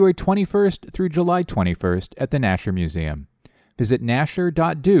February 21st through July 21st at the Nasher Museum. Visit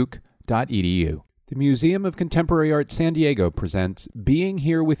nasher.duke.edu. The Museum of Contemporary Art San Diego presents Being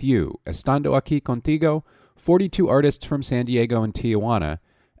Here With You, Estando Aquí Contigo, 42 artists from San Diego and Tijuana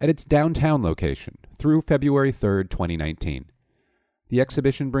at its downtown location through February 3rd, 2019. The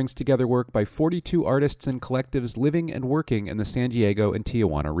exhibition brings together work by 42 artists and collectives living and working in the San Diego and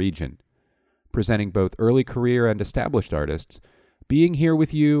Tijuana region. Presenting both early career and established artists, Being Here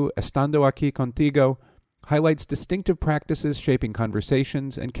With You, Estando Aquí Contigo highlights distinctive practices shaping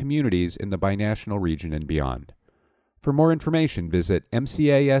conversations and communities in the binational region and beyond. For more information, visit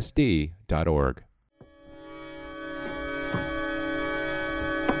mcasd.org.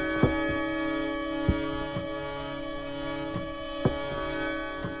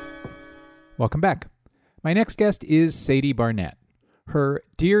 Welcome back. My next guest is Sadie Barnette. Her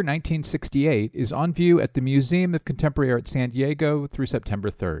Dear 1968 is on view at the Museum of Contemporary Art San Diego through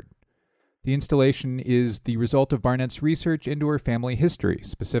September 3rd. The installation is the result of Barnette's research into her family history,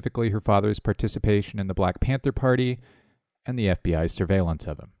 specifically her father's participation in the Black Panther Party and the FBI's surveillance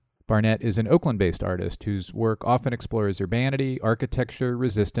of him. Barnette is an Oakland-based artist whose work often explores urbanity, architecture,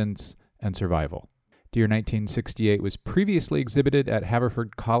 resistance, and survival. Dear 1968 was previously exhibited at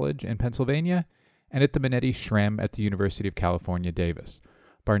Haverford College in Pennsylvania and at the Manetti Shrem at the University of California, Davis.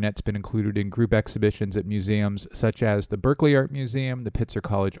 Barnette's been included in group exhibitions at museums such as the Berkeley Art Museum, the Pitzer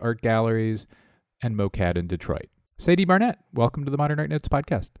College Art Galleries, and MoCAD in Detroit. Sadie Barnette, welcome to the Modern Art Notes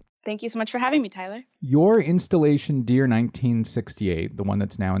podcast. Thank you so much for having me, Tyler. Your installation, Dear 1968, the one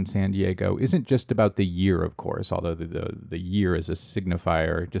that's now in San Diego, isn't just about the year, of course, although the year is a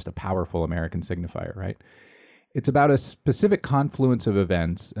signifier, just a powerful American signifier, right? It's about a specific confluence of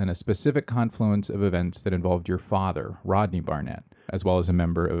events, and a specific confluence of events that involved your father, Rodney Barnette, as well as a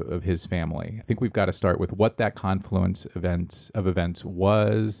member of his family. I think we've got to start with what that confluence of events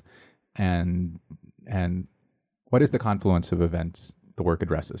was, and what is the confluence of events the work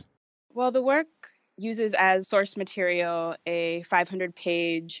addresses? Well, the work uses as source material a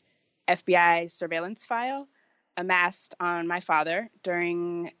 500-page FBI surveillance file amassed on my father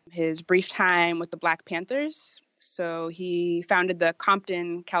during his brief time with the Black Panthers. So he founded the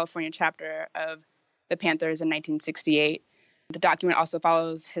Compton, California chapter of the Panthers in 1968. The document also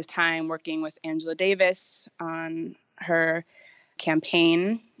follows his time working with Angela Davis on her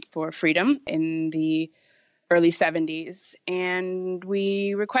campaign for freedom in the early 70s. And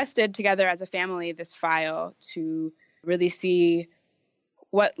we requested together as a family this file to really see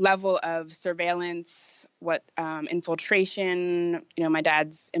what level of surveillance, what infiltration, my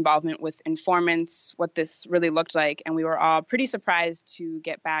dad's involvement with informants, what this really looked like. And we were all pretty surprised to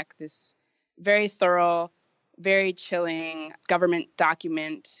get back this very thorough, very chilling government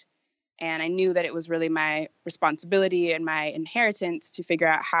document. And I knew that it was really my responsibility and my inheritance to figure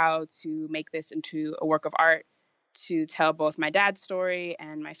out how to make this into a work of art to tell both my dad's story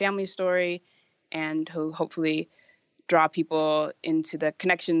and my family's story, and to hopefully draw people into the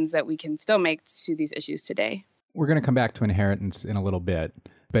connections that we can still make to these issues today. We're going to come back to inheritance in a little bit.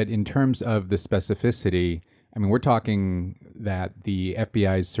 But in terms of the specificity, I mean, we're talking that the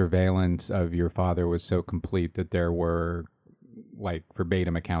FBI's surveillance of your father was so complete that there were like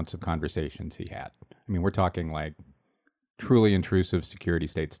verbatim accounts of conversations he had. I mean, we're talking like truly intrusive security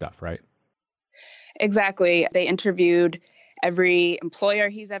state stuff, right? Exactly. They interviewed every employer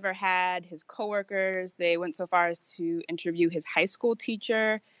he's ever had, his coworkers. They went so far as to interview his high school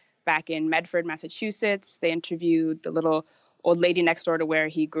teacher back in Medford, Massachusetts. They interviewed the little old lady next door to where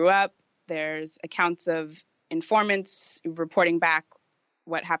he grew up. There's accounts of informants reporting back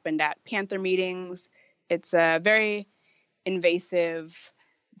what happened at Panther meetings. It's a very invasive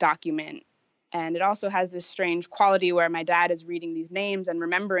document. And it also has this strange quality where my dad is reading these names and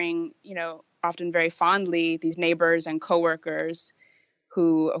remembering, often very fondly, these neighbors and coworkers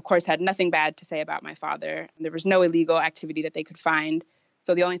who, of course, had nothing bad to say about my father. There was no illegal activity that they could find.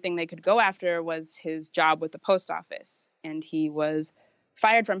 So the only thing they could go after was his job with the post office. And he was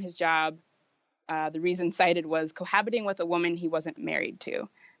fired from his job. The reason cited was cohabiting with a woman he wasn't married to.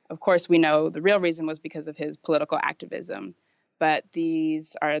 Of course, we know the real reason was because of his political activism. But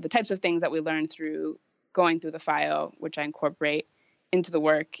these are the types of things that we learn through going through the file, which I incorporate into the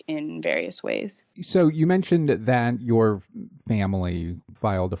work in various ways. So you mentioned that your family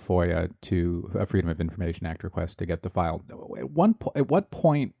filed a FOIA a Freedom of Information Act request to get the file. At what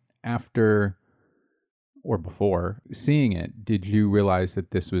point after or before seeing it did you realize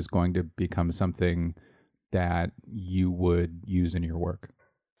that this was going to become something that you would use in your work?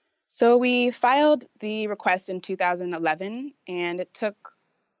 So we filed the request in 2011, and it took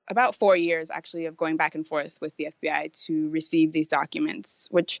about 4 years, actually, of going back and forth with the FBI to receive these documents,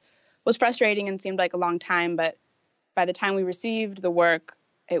 which was frustrating and seemed like a long time. But by the time we received the work,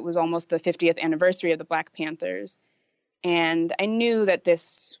 it was almost the 50th anniversary of the Black Panthers. And I knew that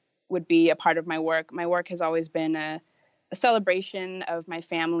this would be a part of my work. My work has always been a celebration of my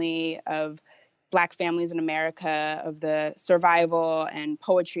family, of Black families in America, of the survival and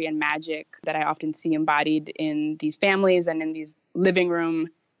poetry and magic that I often see embodied in these families and in these living room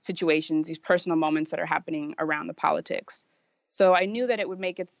situations, these personal moments that are happening around the politics. So I knew that it would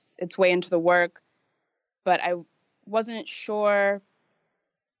make its way into the work, but I wasn't sure.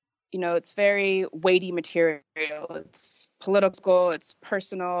 It's very weighty material. It's political, it's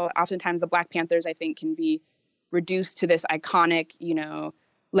personal. Oftentimes the Black Panthers, I think, can be reduced to this iconic,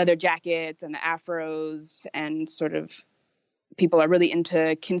 leather jackets and the afros, and sort of people are really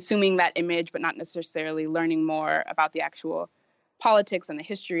into consuming that image, but not necessarily learning more about the actual politics and the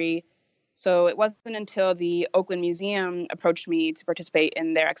history. So it wasn't until the Oakland Museum approached me to participate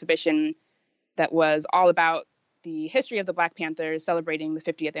in their exhibition that was all about the history of the Black Panthers, celebrating the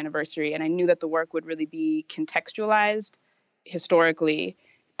 50th anniversary. And I knew that the work would really be contextualized historically,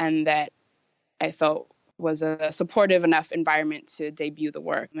 and that I felt was a supportive enough environment to debut the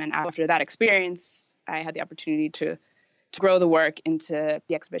work. And after that experience, I had the opportunity to grow the work into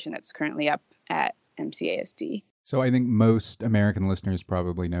the exhibition that's currently up at MCASD. So I think most American listeners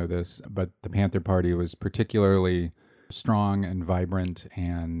probably know this, but the Panther Party was particularly strong and vibrant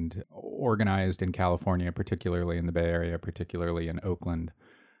and organized in California, particularly in the Bay Area, particularly in Oakland.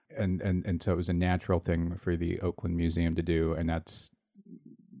 and so it was a natural thing for the Oakland Museum to do, and that's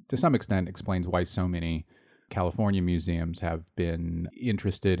to some extent explains why so many California museums have been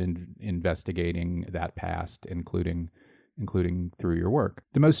interested in investigating that past, including through your work.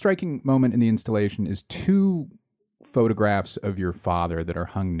 The most striking moment in the installation is two photographs of your father that are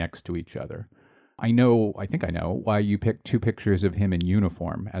hung next to each other. I think I know why you picked two pictures of him in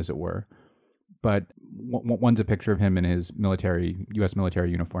uniform, as it were. But one's a picture of him in his U.S.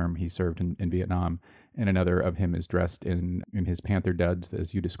 military uniform. He served in Vietnam, and another of him is dressed in his Panther duds,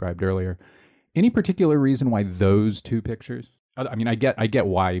 as you described earlier. Any particular reason why those two pictures? I mean, I get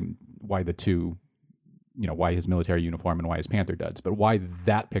why the two, why his military uniform and why his Panther duds, but why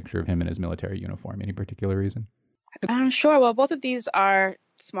that picture of him in his military uniform? Any particular reason? Sure. Well, both of these are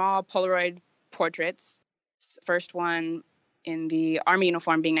small Polaroid portraits. First one in the Army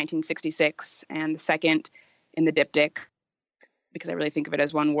uniform being 1966, and the second in the diptych, because I really think of it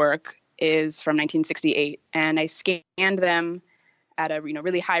as one work, is from 1968. And I scanned them at a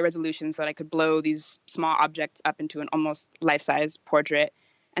really high resolution so that I could blow these small objects up into an almost life-size portrait.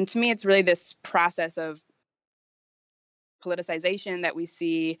 And to me, it's really this process of politicization that we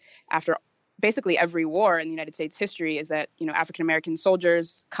see after basically every war in the United States history, is that, African-American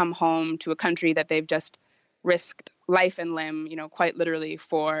soldiers come home to a country that they've just risked life and limb, quite literally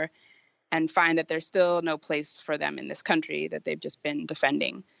for, and find that there's still no place for them in this country that they've just been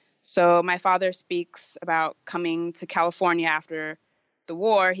defending. So my father speaks about coming to California after the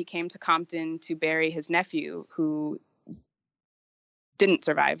war. He came to Compton to bury his nephew, who didn't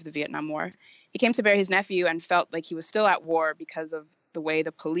survive the Vietnam War. He came to bury his nephew and felt like he was still at war because of the way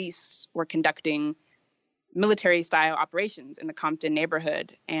the police were conducting military-style operations in the Compton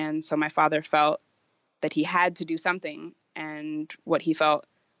neighborhood. And so my father felt that he had to do something, and what he felt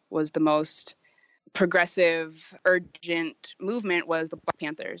was the most progressive, urgent movement was the Black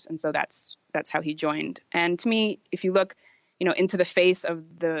Panthers. And so that's how he joined. And to me, if you look, into the face of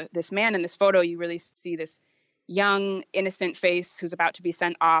this man in this photo, you really see this young, innocent face who's about to be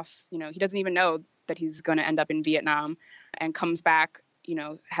sent off. He doesn't even know that he's going to end up in Vietnam, and comes back,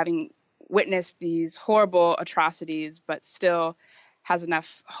 having witnessed these horrible atrocities, but still has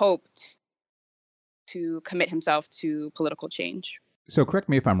enough hope to commit himself to political change. So correct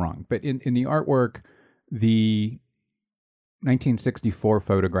me if I'm wrong, but in the artwork, the 1964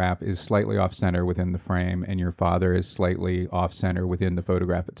 photograph is slightly off-center within the frame, and your father is slightly off-center within the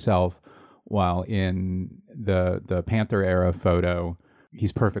photograph itself, while in the Panther era photo,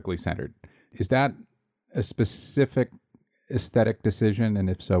 he's perfectly centered. Is that a specific aesthetic decision, and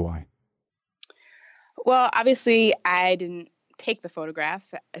if so, why? Well, obviously, I didn't take the photograph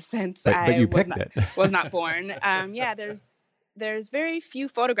since but I you picked it. was not born. There's very few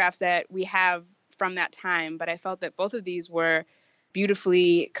photographs that we have from that time, but I felt that both of these were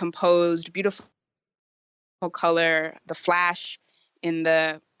beautifully composed, beautiful color. The flash in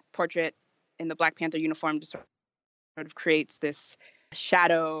the portrait in the Black Panther uniform just sort of creates this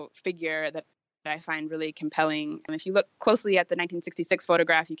shadow figure that I find really compelling. And if you look closely at the 1966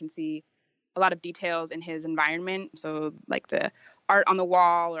 photograph, you can see a lot of details in his environment. So like the art on the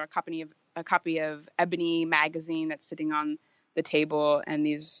wall, or a copy of Ebony magazine that's sitting on the table, and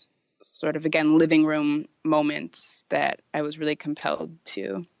these sort of, again, living room moments that I was really compelled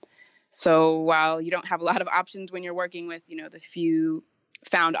to. So while you don't have a lot of options when you're working with, the few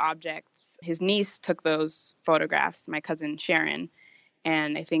found objects, his niece took those photographs, my cousin Sharon.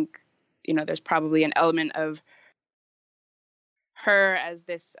 And I think, there's probably an element of her as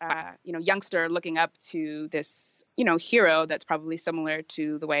this, youngster looking up to this, hero that's probably similar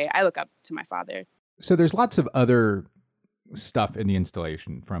to the way I look up to my father. So there's lots of other stuff in the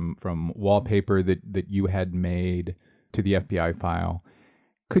installation, from wallpaper that you had made to the FBI file.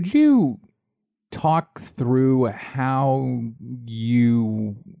 Could you talk through how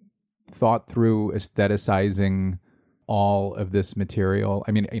you thought through aestheticizing all of this material?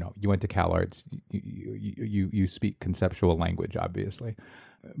 I mean, you went to CalArts, you speak conceptual language, obviously.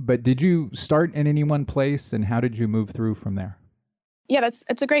 But did you start in any one place, and how did you move through from there? Yeah,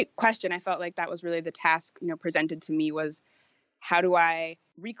 it's a great question. I felt like that was really the task, presented to me, was how do I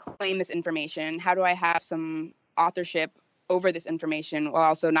reclaim this information? How do I have some authorship over this information while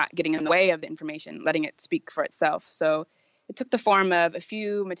also not getting in the way of the information, letting it speak for itself? So it took the form of a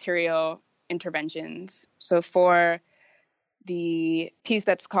few material interventions. So for the piece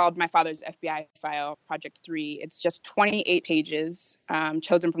that's called My Father's FBI File, Project 3, it's just 28 pages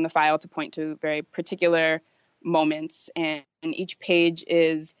chosen from the file to point to very particular moments. And each page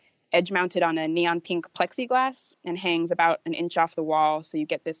is edge-mounted on a neon pink plexiglass and hangs about an inch off the wall. So you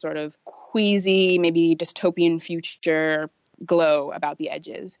get this sort of queasy, maybe dystopian future, glow about the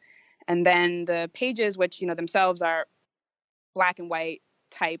edges. And then the pages, which, themselves are black and white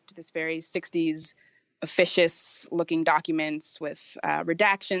typed, this very 60s officious looking documents with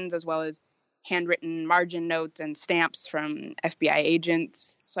redactions, as well as handwritten margin notes and stamps from FBI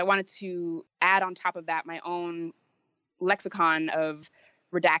agents. So I wanted to add on top of that my own lexicon of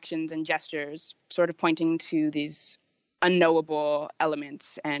redactions and gestures, sort of pointing to these unknowable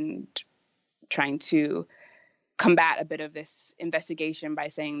elements and trying to combat a bit of this investigation by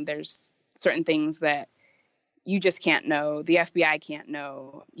saying there's certain things that you just can't know, the FBI can't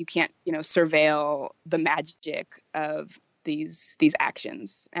know, you can't, surveil the magic of these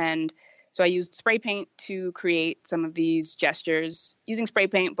actions. And so I used spray paint to create some of these gestures, using spray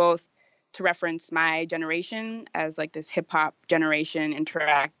paint both to reference my generation as like this hip hop generation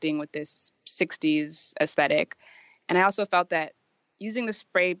interacting with this 60s aesthetic. And I also felt that using the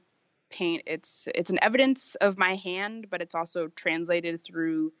spray paint, it's an evidence of my hand, but it's also translated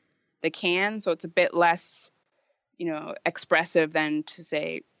through the can. So it's a bit less, expressive than to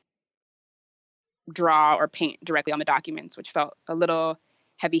say draw or paint directly on the documents, which felt a little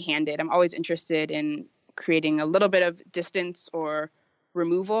heavy-handed. I'm always interested in creating a little bit of distance or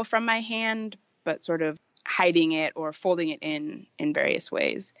removal from my hand, but sort of hiding it or folding it in various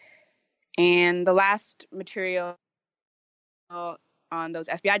ways. And the last material on those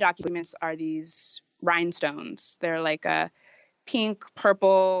FBI documents are these rhinestones. They're like a pink,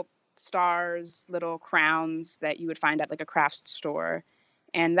 purple stars, little crowns that you would find at like a craft store.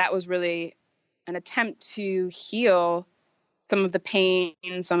 And that was really an attempt to heal some of the pain,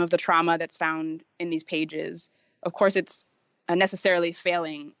 some of the trauma that's found in these pages. Of course, it's a necessarily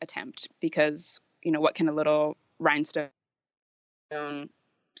failing attempt because, what can a little rhinestone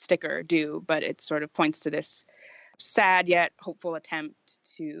sticker do? But it sort of points to this sad yet hopeful attempt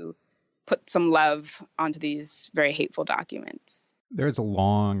to put some love onto these very hateful documents. There's a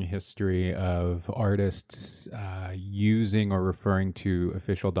long history of artists using or referring to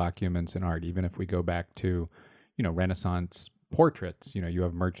official documents in art, even if we go back to, Renaissance portraits. You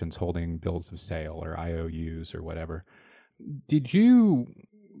have merchants holding bills of sale or IOUs or whatever. Did you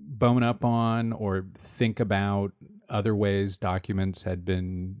bone up on or think about other ways documents had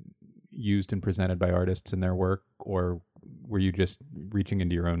been used and presented by artists in their work, or were you just reaching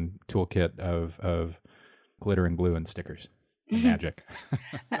into your own toolkit of glitter and glue and stickers? Magic.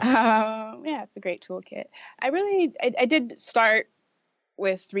 Yeah, it's a great toolkit. I did start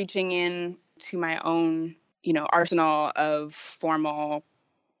with reaching in to my own, arsenal of formal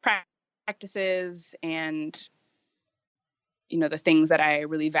practices and, the things that I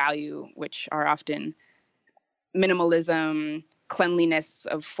really value, which are often minimalism, cleanliness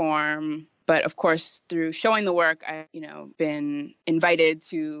of form. But of course, through showing the work, I've, been invited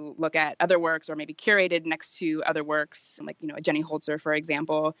to look at other works or maybe curated next to other works, like, a Jenny Holzer, for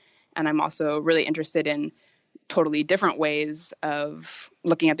example. And I'm also really interested in totally different ways of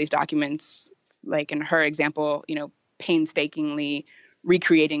looking at these documents, like in her example, painstakingly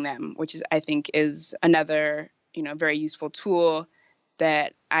recreating them, which I think is another, very useful tool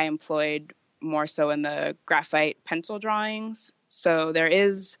that I employed more so in the graphite pencil drawings. So there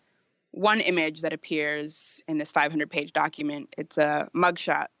is one image that appears in this 500-page document. It's a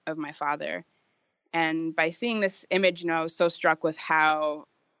mugshot of my father. And by seeing this image, I was so struck with how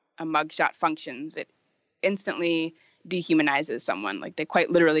a mugshot functions. It instantly dehumanizes someone. Like they quite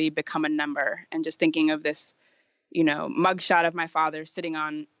literally become a number. And just thinking of this, mugshot of my father sitting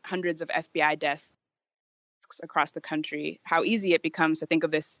on hundreds of FBI desks across the country, how easy it becomes to think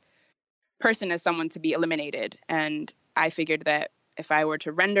of this person as someone to be eliminated. And I figured that if I were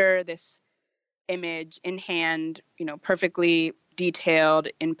to render this image in hand, perfectly detailed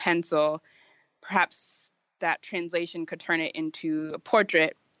in pencil, perhaps that translation could turn it into a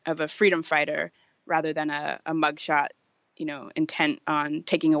portrait of a freedom fighter rather than a mugshot, intent on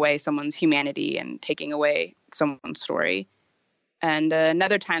taking away someone's humanity and taking away someone's story. And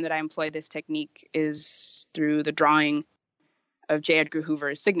another time that I employ this technique is through the drawing of J. Edgar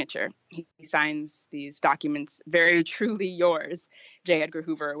Hoover's signature. He signs these documents, very truly yours, J. Edgar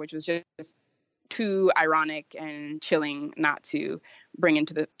Hoover, which was just too ironic and chilling not to bring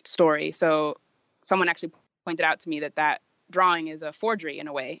into the story. So someone actually pointed out to me that drawing is a forgery in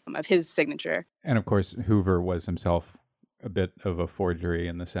a way of his signature. And of course, Hoover was himself a bit of a forgery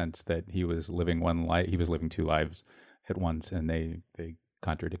in the sense that he was living one life, he was living two lives at once, and they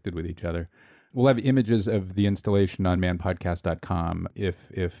contradicted with each other. We'll have images of the installation on manpodcast.com.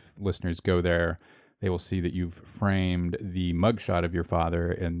 If listeners go there, they will see that you've framed the mugshot of your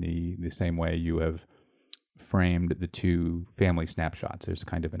father in the same way you have framed the two family snapshots. There's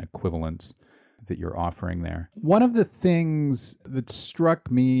kind of an equivalence that you're offering there. One of the things that struck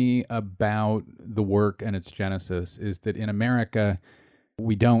me about the work and its genesis is that in America,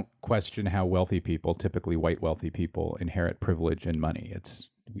 we don't question how wealthy people, typically white wealthy people, inherit privilege and money.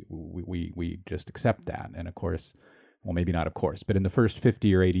 We just accept that. And of course, well, maybe not of course, but in the first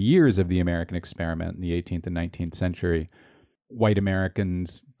 50 or 80 years of the American experiment in the 18th and 19th century, white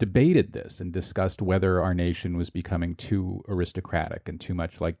Americans debated this and discussed whether our nation was becoming too aristocratic and too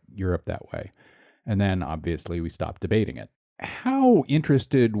much like Europe that way. And then obviously we stopped debating it. How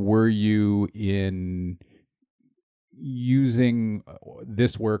interested were you in using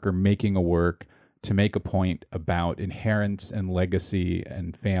this work or making a work to make a point about inheritance and legacy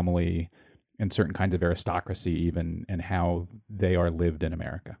and family and certain kinds of aristocracy even, and how they are lived in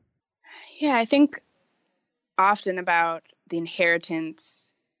America? Yeah, I think often about the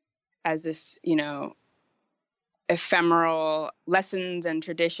inheritance as this, ephemeral lessons and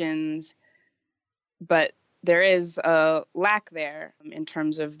traditions, but there is a lack there in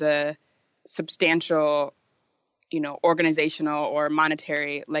terms of the substantial, organizational or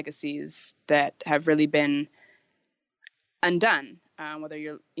monetary legacies that have really been undone, whether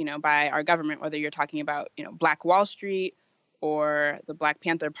you're, by our government, whether you're talking about, Black Wall Street or the Black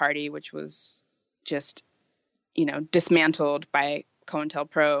Panther Party, which was just dismantled by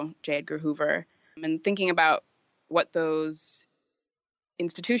COINTELPRO, J. Edgar Hoover, and thinking about what those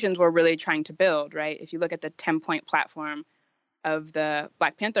institutions were really trying to build, right? If you look at the 10-point platform of the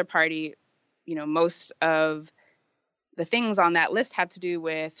Black Panther Party, most of the things on that list have to do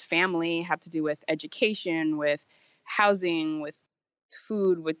with family, have to do with education, with housing, with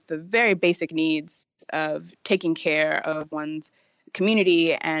food, with the very basic needs of taking care of one's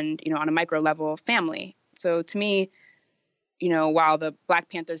community and, on a micro level, family. So to me, while the Black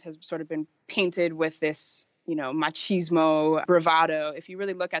Panthers has sort of been painted with this, machismo bravado, if you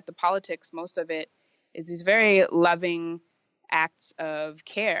really look at the politics, most of it is these very loving acts of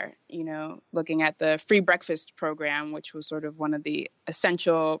care, looking at the free breakfast program, which was sort of one of the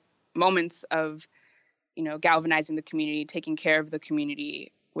essential moments of, galvanizing the community, taking care of the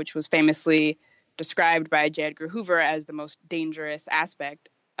community, which was famously described by J. Edgar Hoover as the most dangerous aspect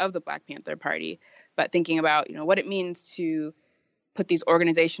of the Black Panther Party. But thinking about, what it means to put these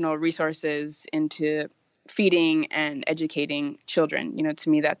organizational resources into feeding and educating children, to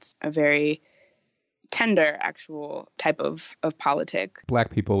me, that's a very tender actual type of politic.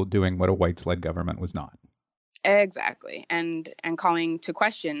 Black people doing what a whites-led government was not. Exactly. And calling to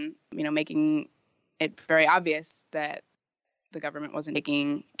question, making it very obvious that the government wasn't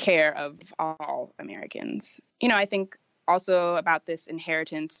taking care of all Americans. I think also about this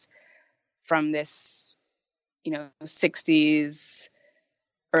inheritance from this, 60s,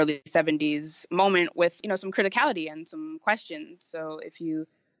 early 70s moment with, some criticality and some questions. So if you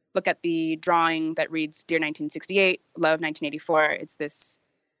look at the drawing that reads Dear 1968, Love 1984, it's this,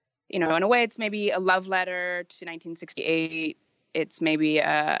 in a way, it's maybe a love letter to 1968. It's maybe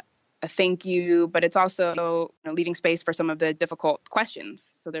a thank you, but it's also leaving space for some of the difficult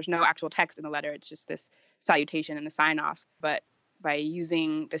questions. So there's no actual text in the letter. It's just this salutation and the sign off. But by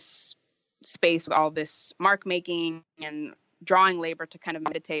using this space with all this mark making and drawing labor to kind of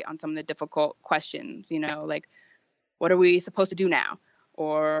meditate on some of the difficult questions, like, what are we supposed to do now?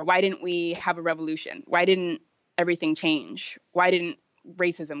 Or why didn't we have a revolution? Why didn't everything change? Why didn't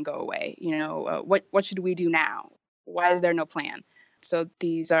racism go away? What should we do now? Why is there no plan? So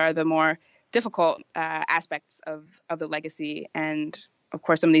these are the more difficult aspects of the legacy. And of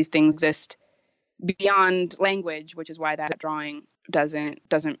course, some of these things exist beyond language, which is why that drawing doesn't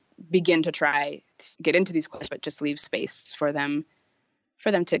begin to try to get into these questions, but just leaves space for them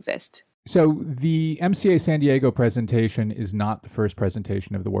to exist. So the MCA San Diego presentation is not the first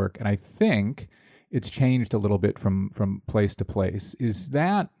presentation of the work, and I think it's changed a little bit from place to place. Is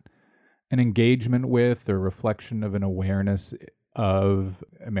that an engagement with or reflection of an awareness of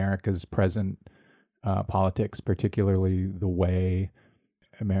America's present politics, particularly the way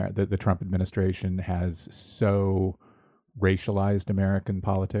the Trump administration has so racialized American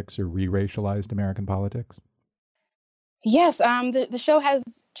politics or re-racialized American politics? Yes, the show has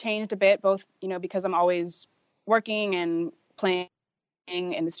changed a bit, both, because I'm always working and playing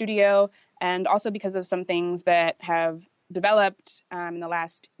in the studio, and also because of some things that have developed in the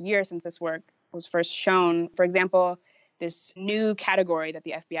last year since this work was first shown. For example, this new category that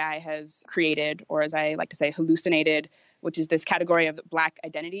the FBI has created, or as I like to say, hallucinated, which is this category of Black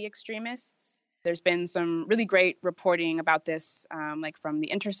identity extremists. There's been some really great reporting about this, like from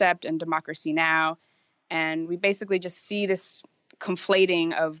The Intercept and Democracy Now! And we basically just see this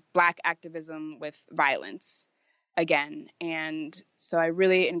conflating of Black activism with violence again. And so I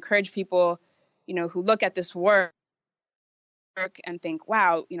really encourage people who look at this work and think,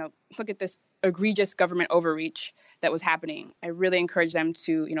 wow, look at this egregious government overreach that was happening. I really encourage them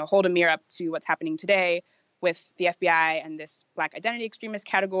to, hold a mirror up to what's happening today with the FBI and this Black identity extremist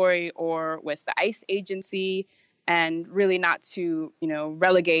category, or with the ICE agency, and really not to,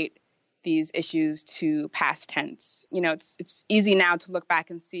 relegate these issues to past tense. It's easy now to look back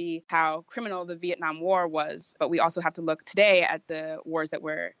and see how criminal the Vietnam War was, but we also have to look today at the wars that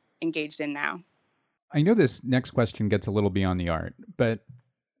we're engaged in now. I know this next question gets a little beyond the art, but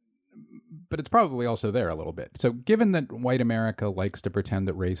it's probably also there a little bit. So given that white America likes to pretend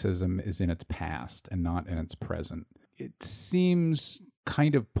that racism is in its past and not in its present, it seems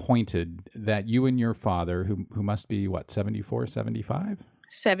kind of pointed that you and your father, who must be, 74, 75?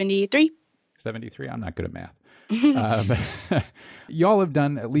 73. 73? I'm not good at math. Y'all have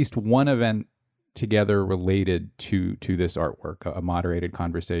done at least one event together related to this artwork, a moderated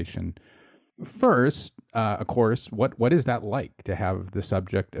conversation. First, of course, what is that like to have the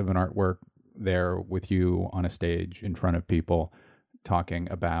subject of an artwork there with you on a stage in front of people talking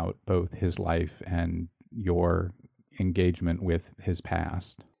about both his life and your engagement with his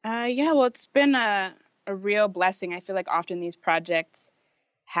past? Well, it's been a real blessing. I feel like often these projects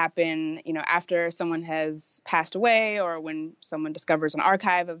happen, after someone has passed away, or when someone discovers an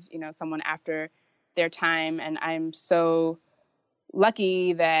archive of, someone after their time. And I'm so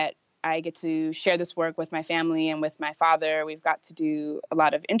lucky that I get to share this work with my family and with my father. We've got to do a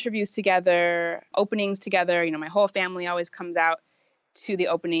lot of interviews together, openings together. My whole family always comes out to the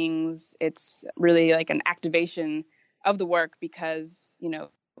openings. It's really like an activation of the work because,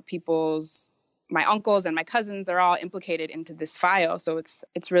 my uncles and my cousins are all implicated into this file. So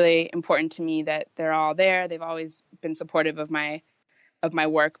it's really important to me that they're all there. They've always been supportive of my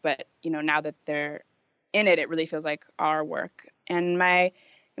work, but now that they're in it, it really feels like our work. And my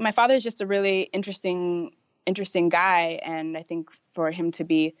father is just a really interesting guy, and I think for him to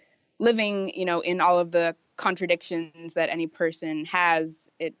be living, in all of the contradictions that any person has,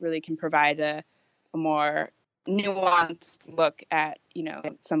 it really can provide a more nuanced look at,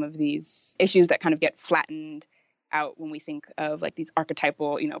 some of these issues that kind of get flattened out when we think of like these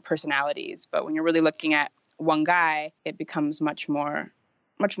archetypal, personalities. But when you're really looking at one guy, it becomes much more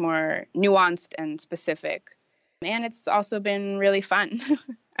nuanced and specific. And it's also been really fun.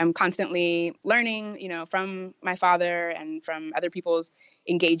 I'm constantly learning, from my father and from other people's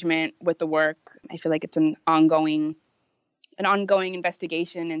engagement with the work. I feel like it's an ongoing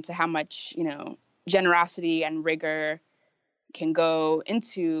investigation into how much, generosity and rigor can go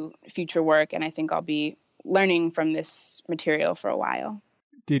into future work. And I think I'll be learning from this material for a while.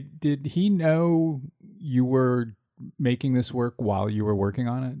 Did he know you were making this work while you were working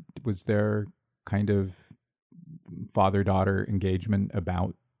on it? Was there kind of father-daughter engagement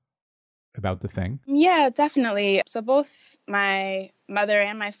about the thing? Yeah, definitely. So both my mother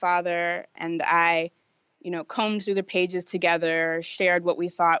and my father and I, combed through the pages together, shared what we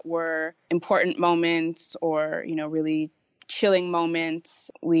thought were important moments or, really chilling moments.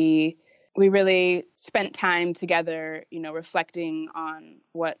 We really spent time together, reflecting on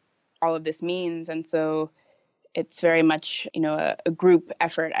what all of this means. And so it's very much, a group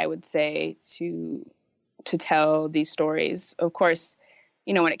effort, I would say, to tell these stories. Of course,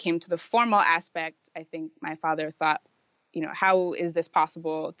 when it came to the formal aspect, I think my father thought, how is this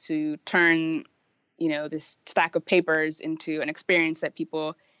possible to turn, this stack of papers into an experience that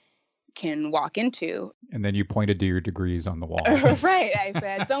people can walk into? And then you pointed to your degrees on the wall. Right. I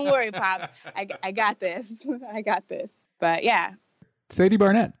said, don't worry, Pops. I got this. I got this. But yeah. Sadie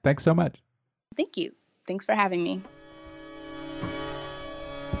Barnette, thanks so much. Thank you. Thanks for having me.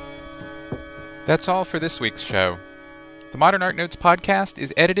 That's all for this week's show. The Modern Art Notes podcast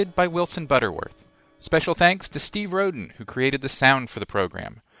is edited by Wilson Butterworth. Special thanks to Steve Roden, who created the sound for the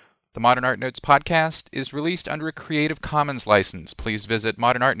program. The Modern Art Notes podcast is released under a Creative Commons license. Please visit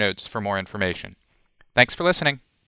Modern Art Notes for more information. Thanks for listening.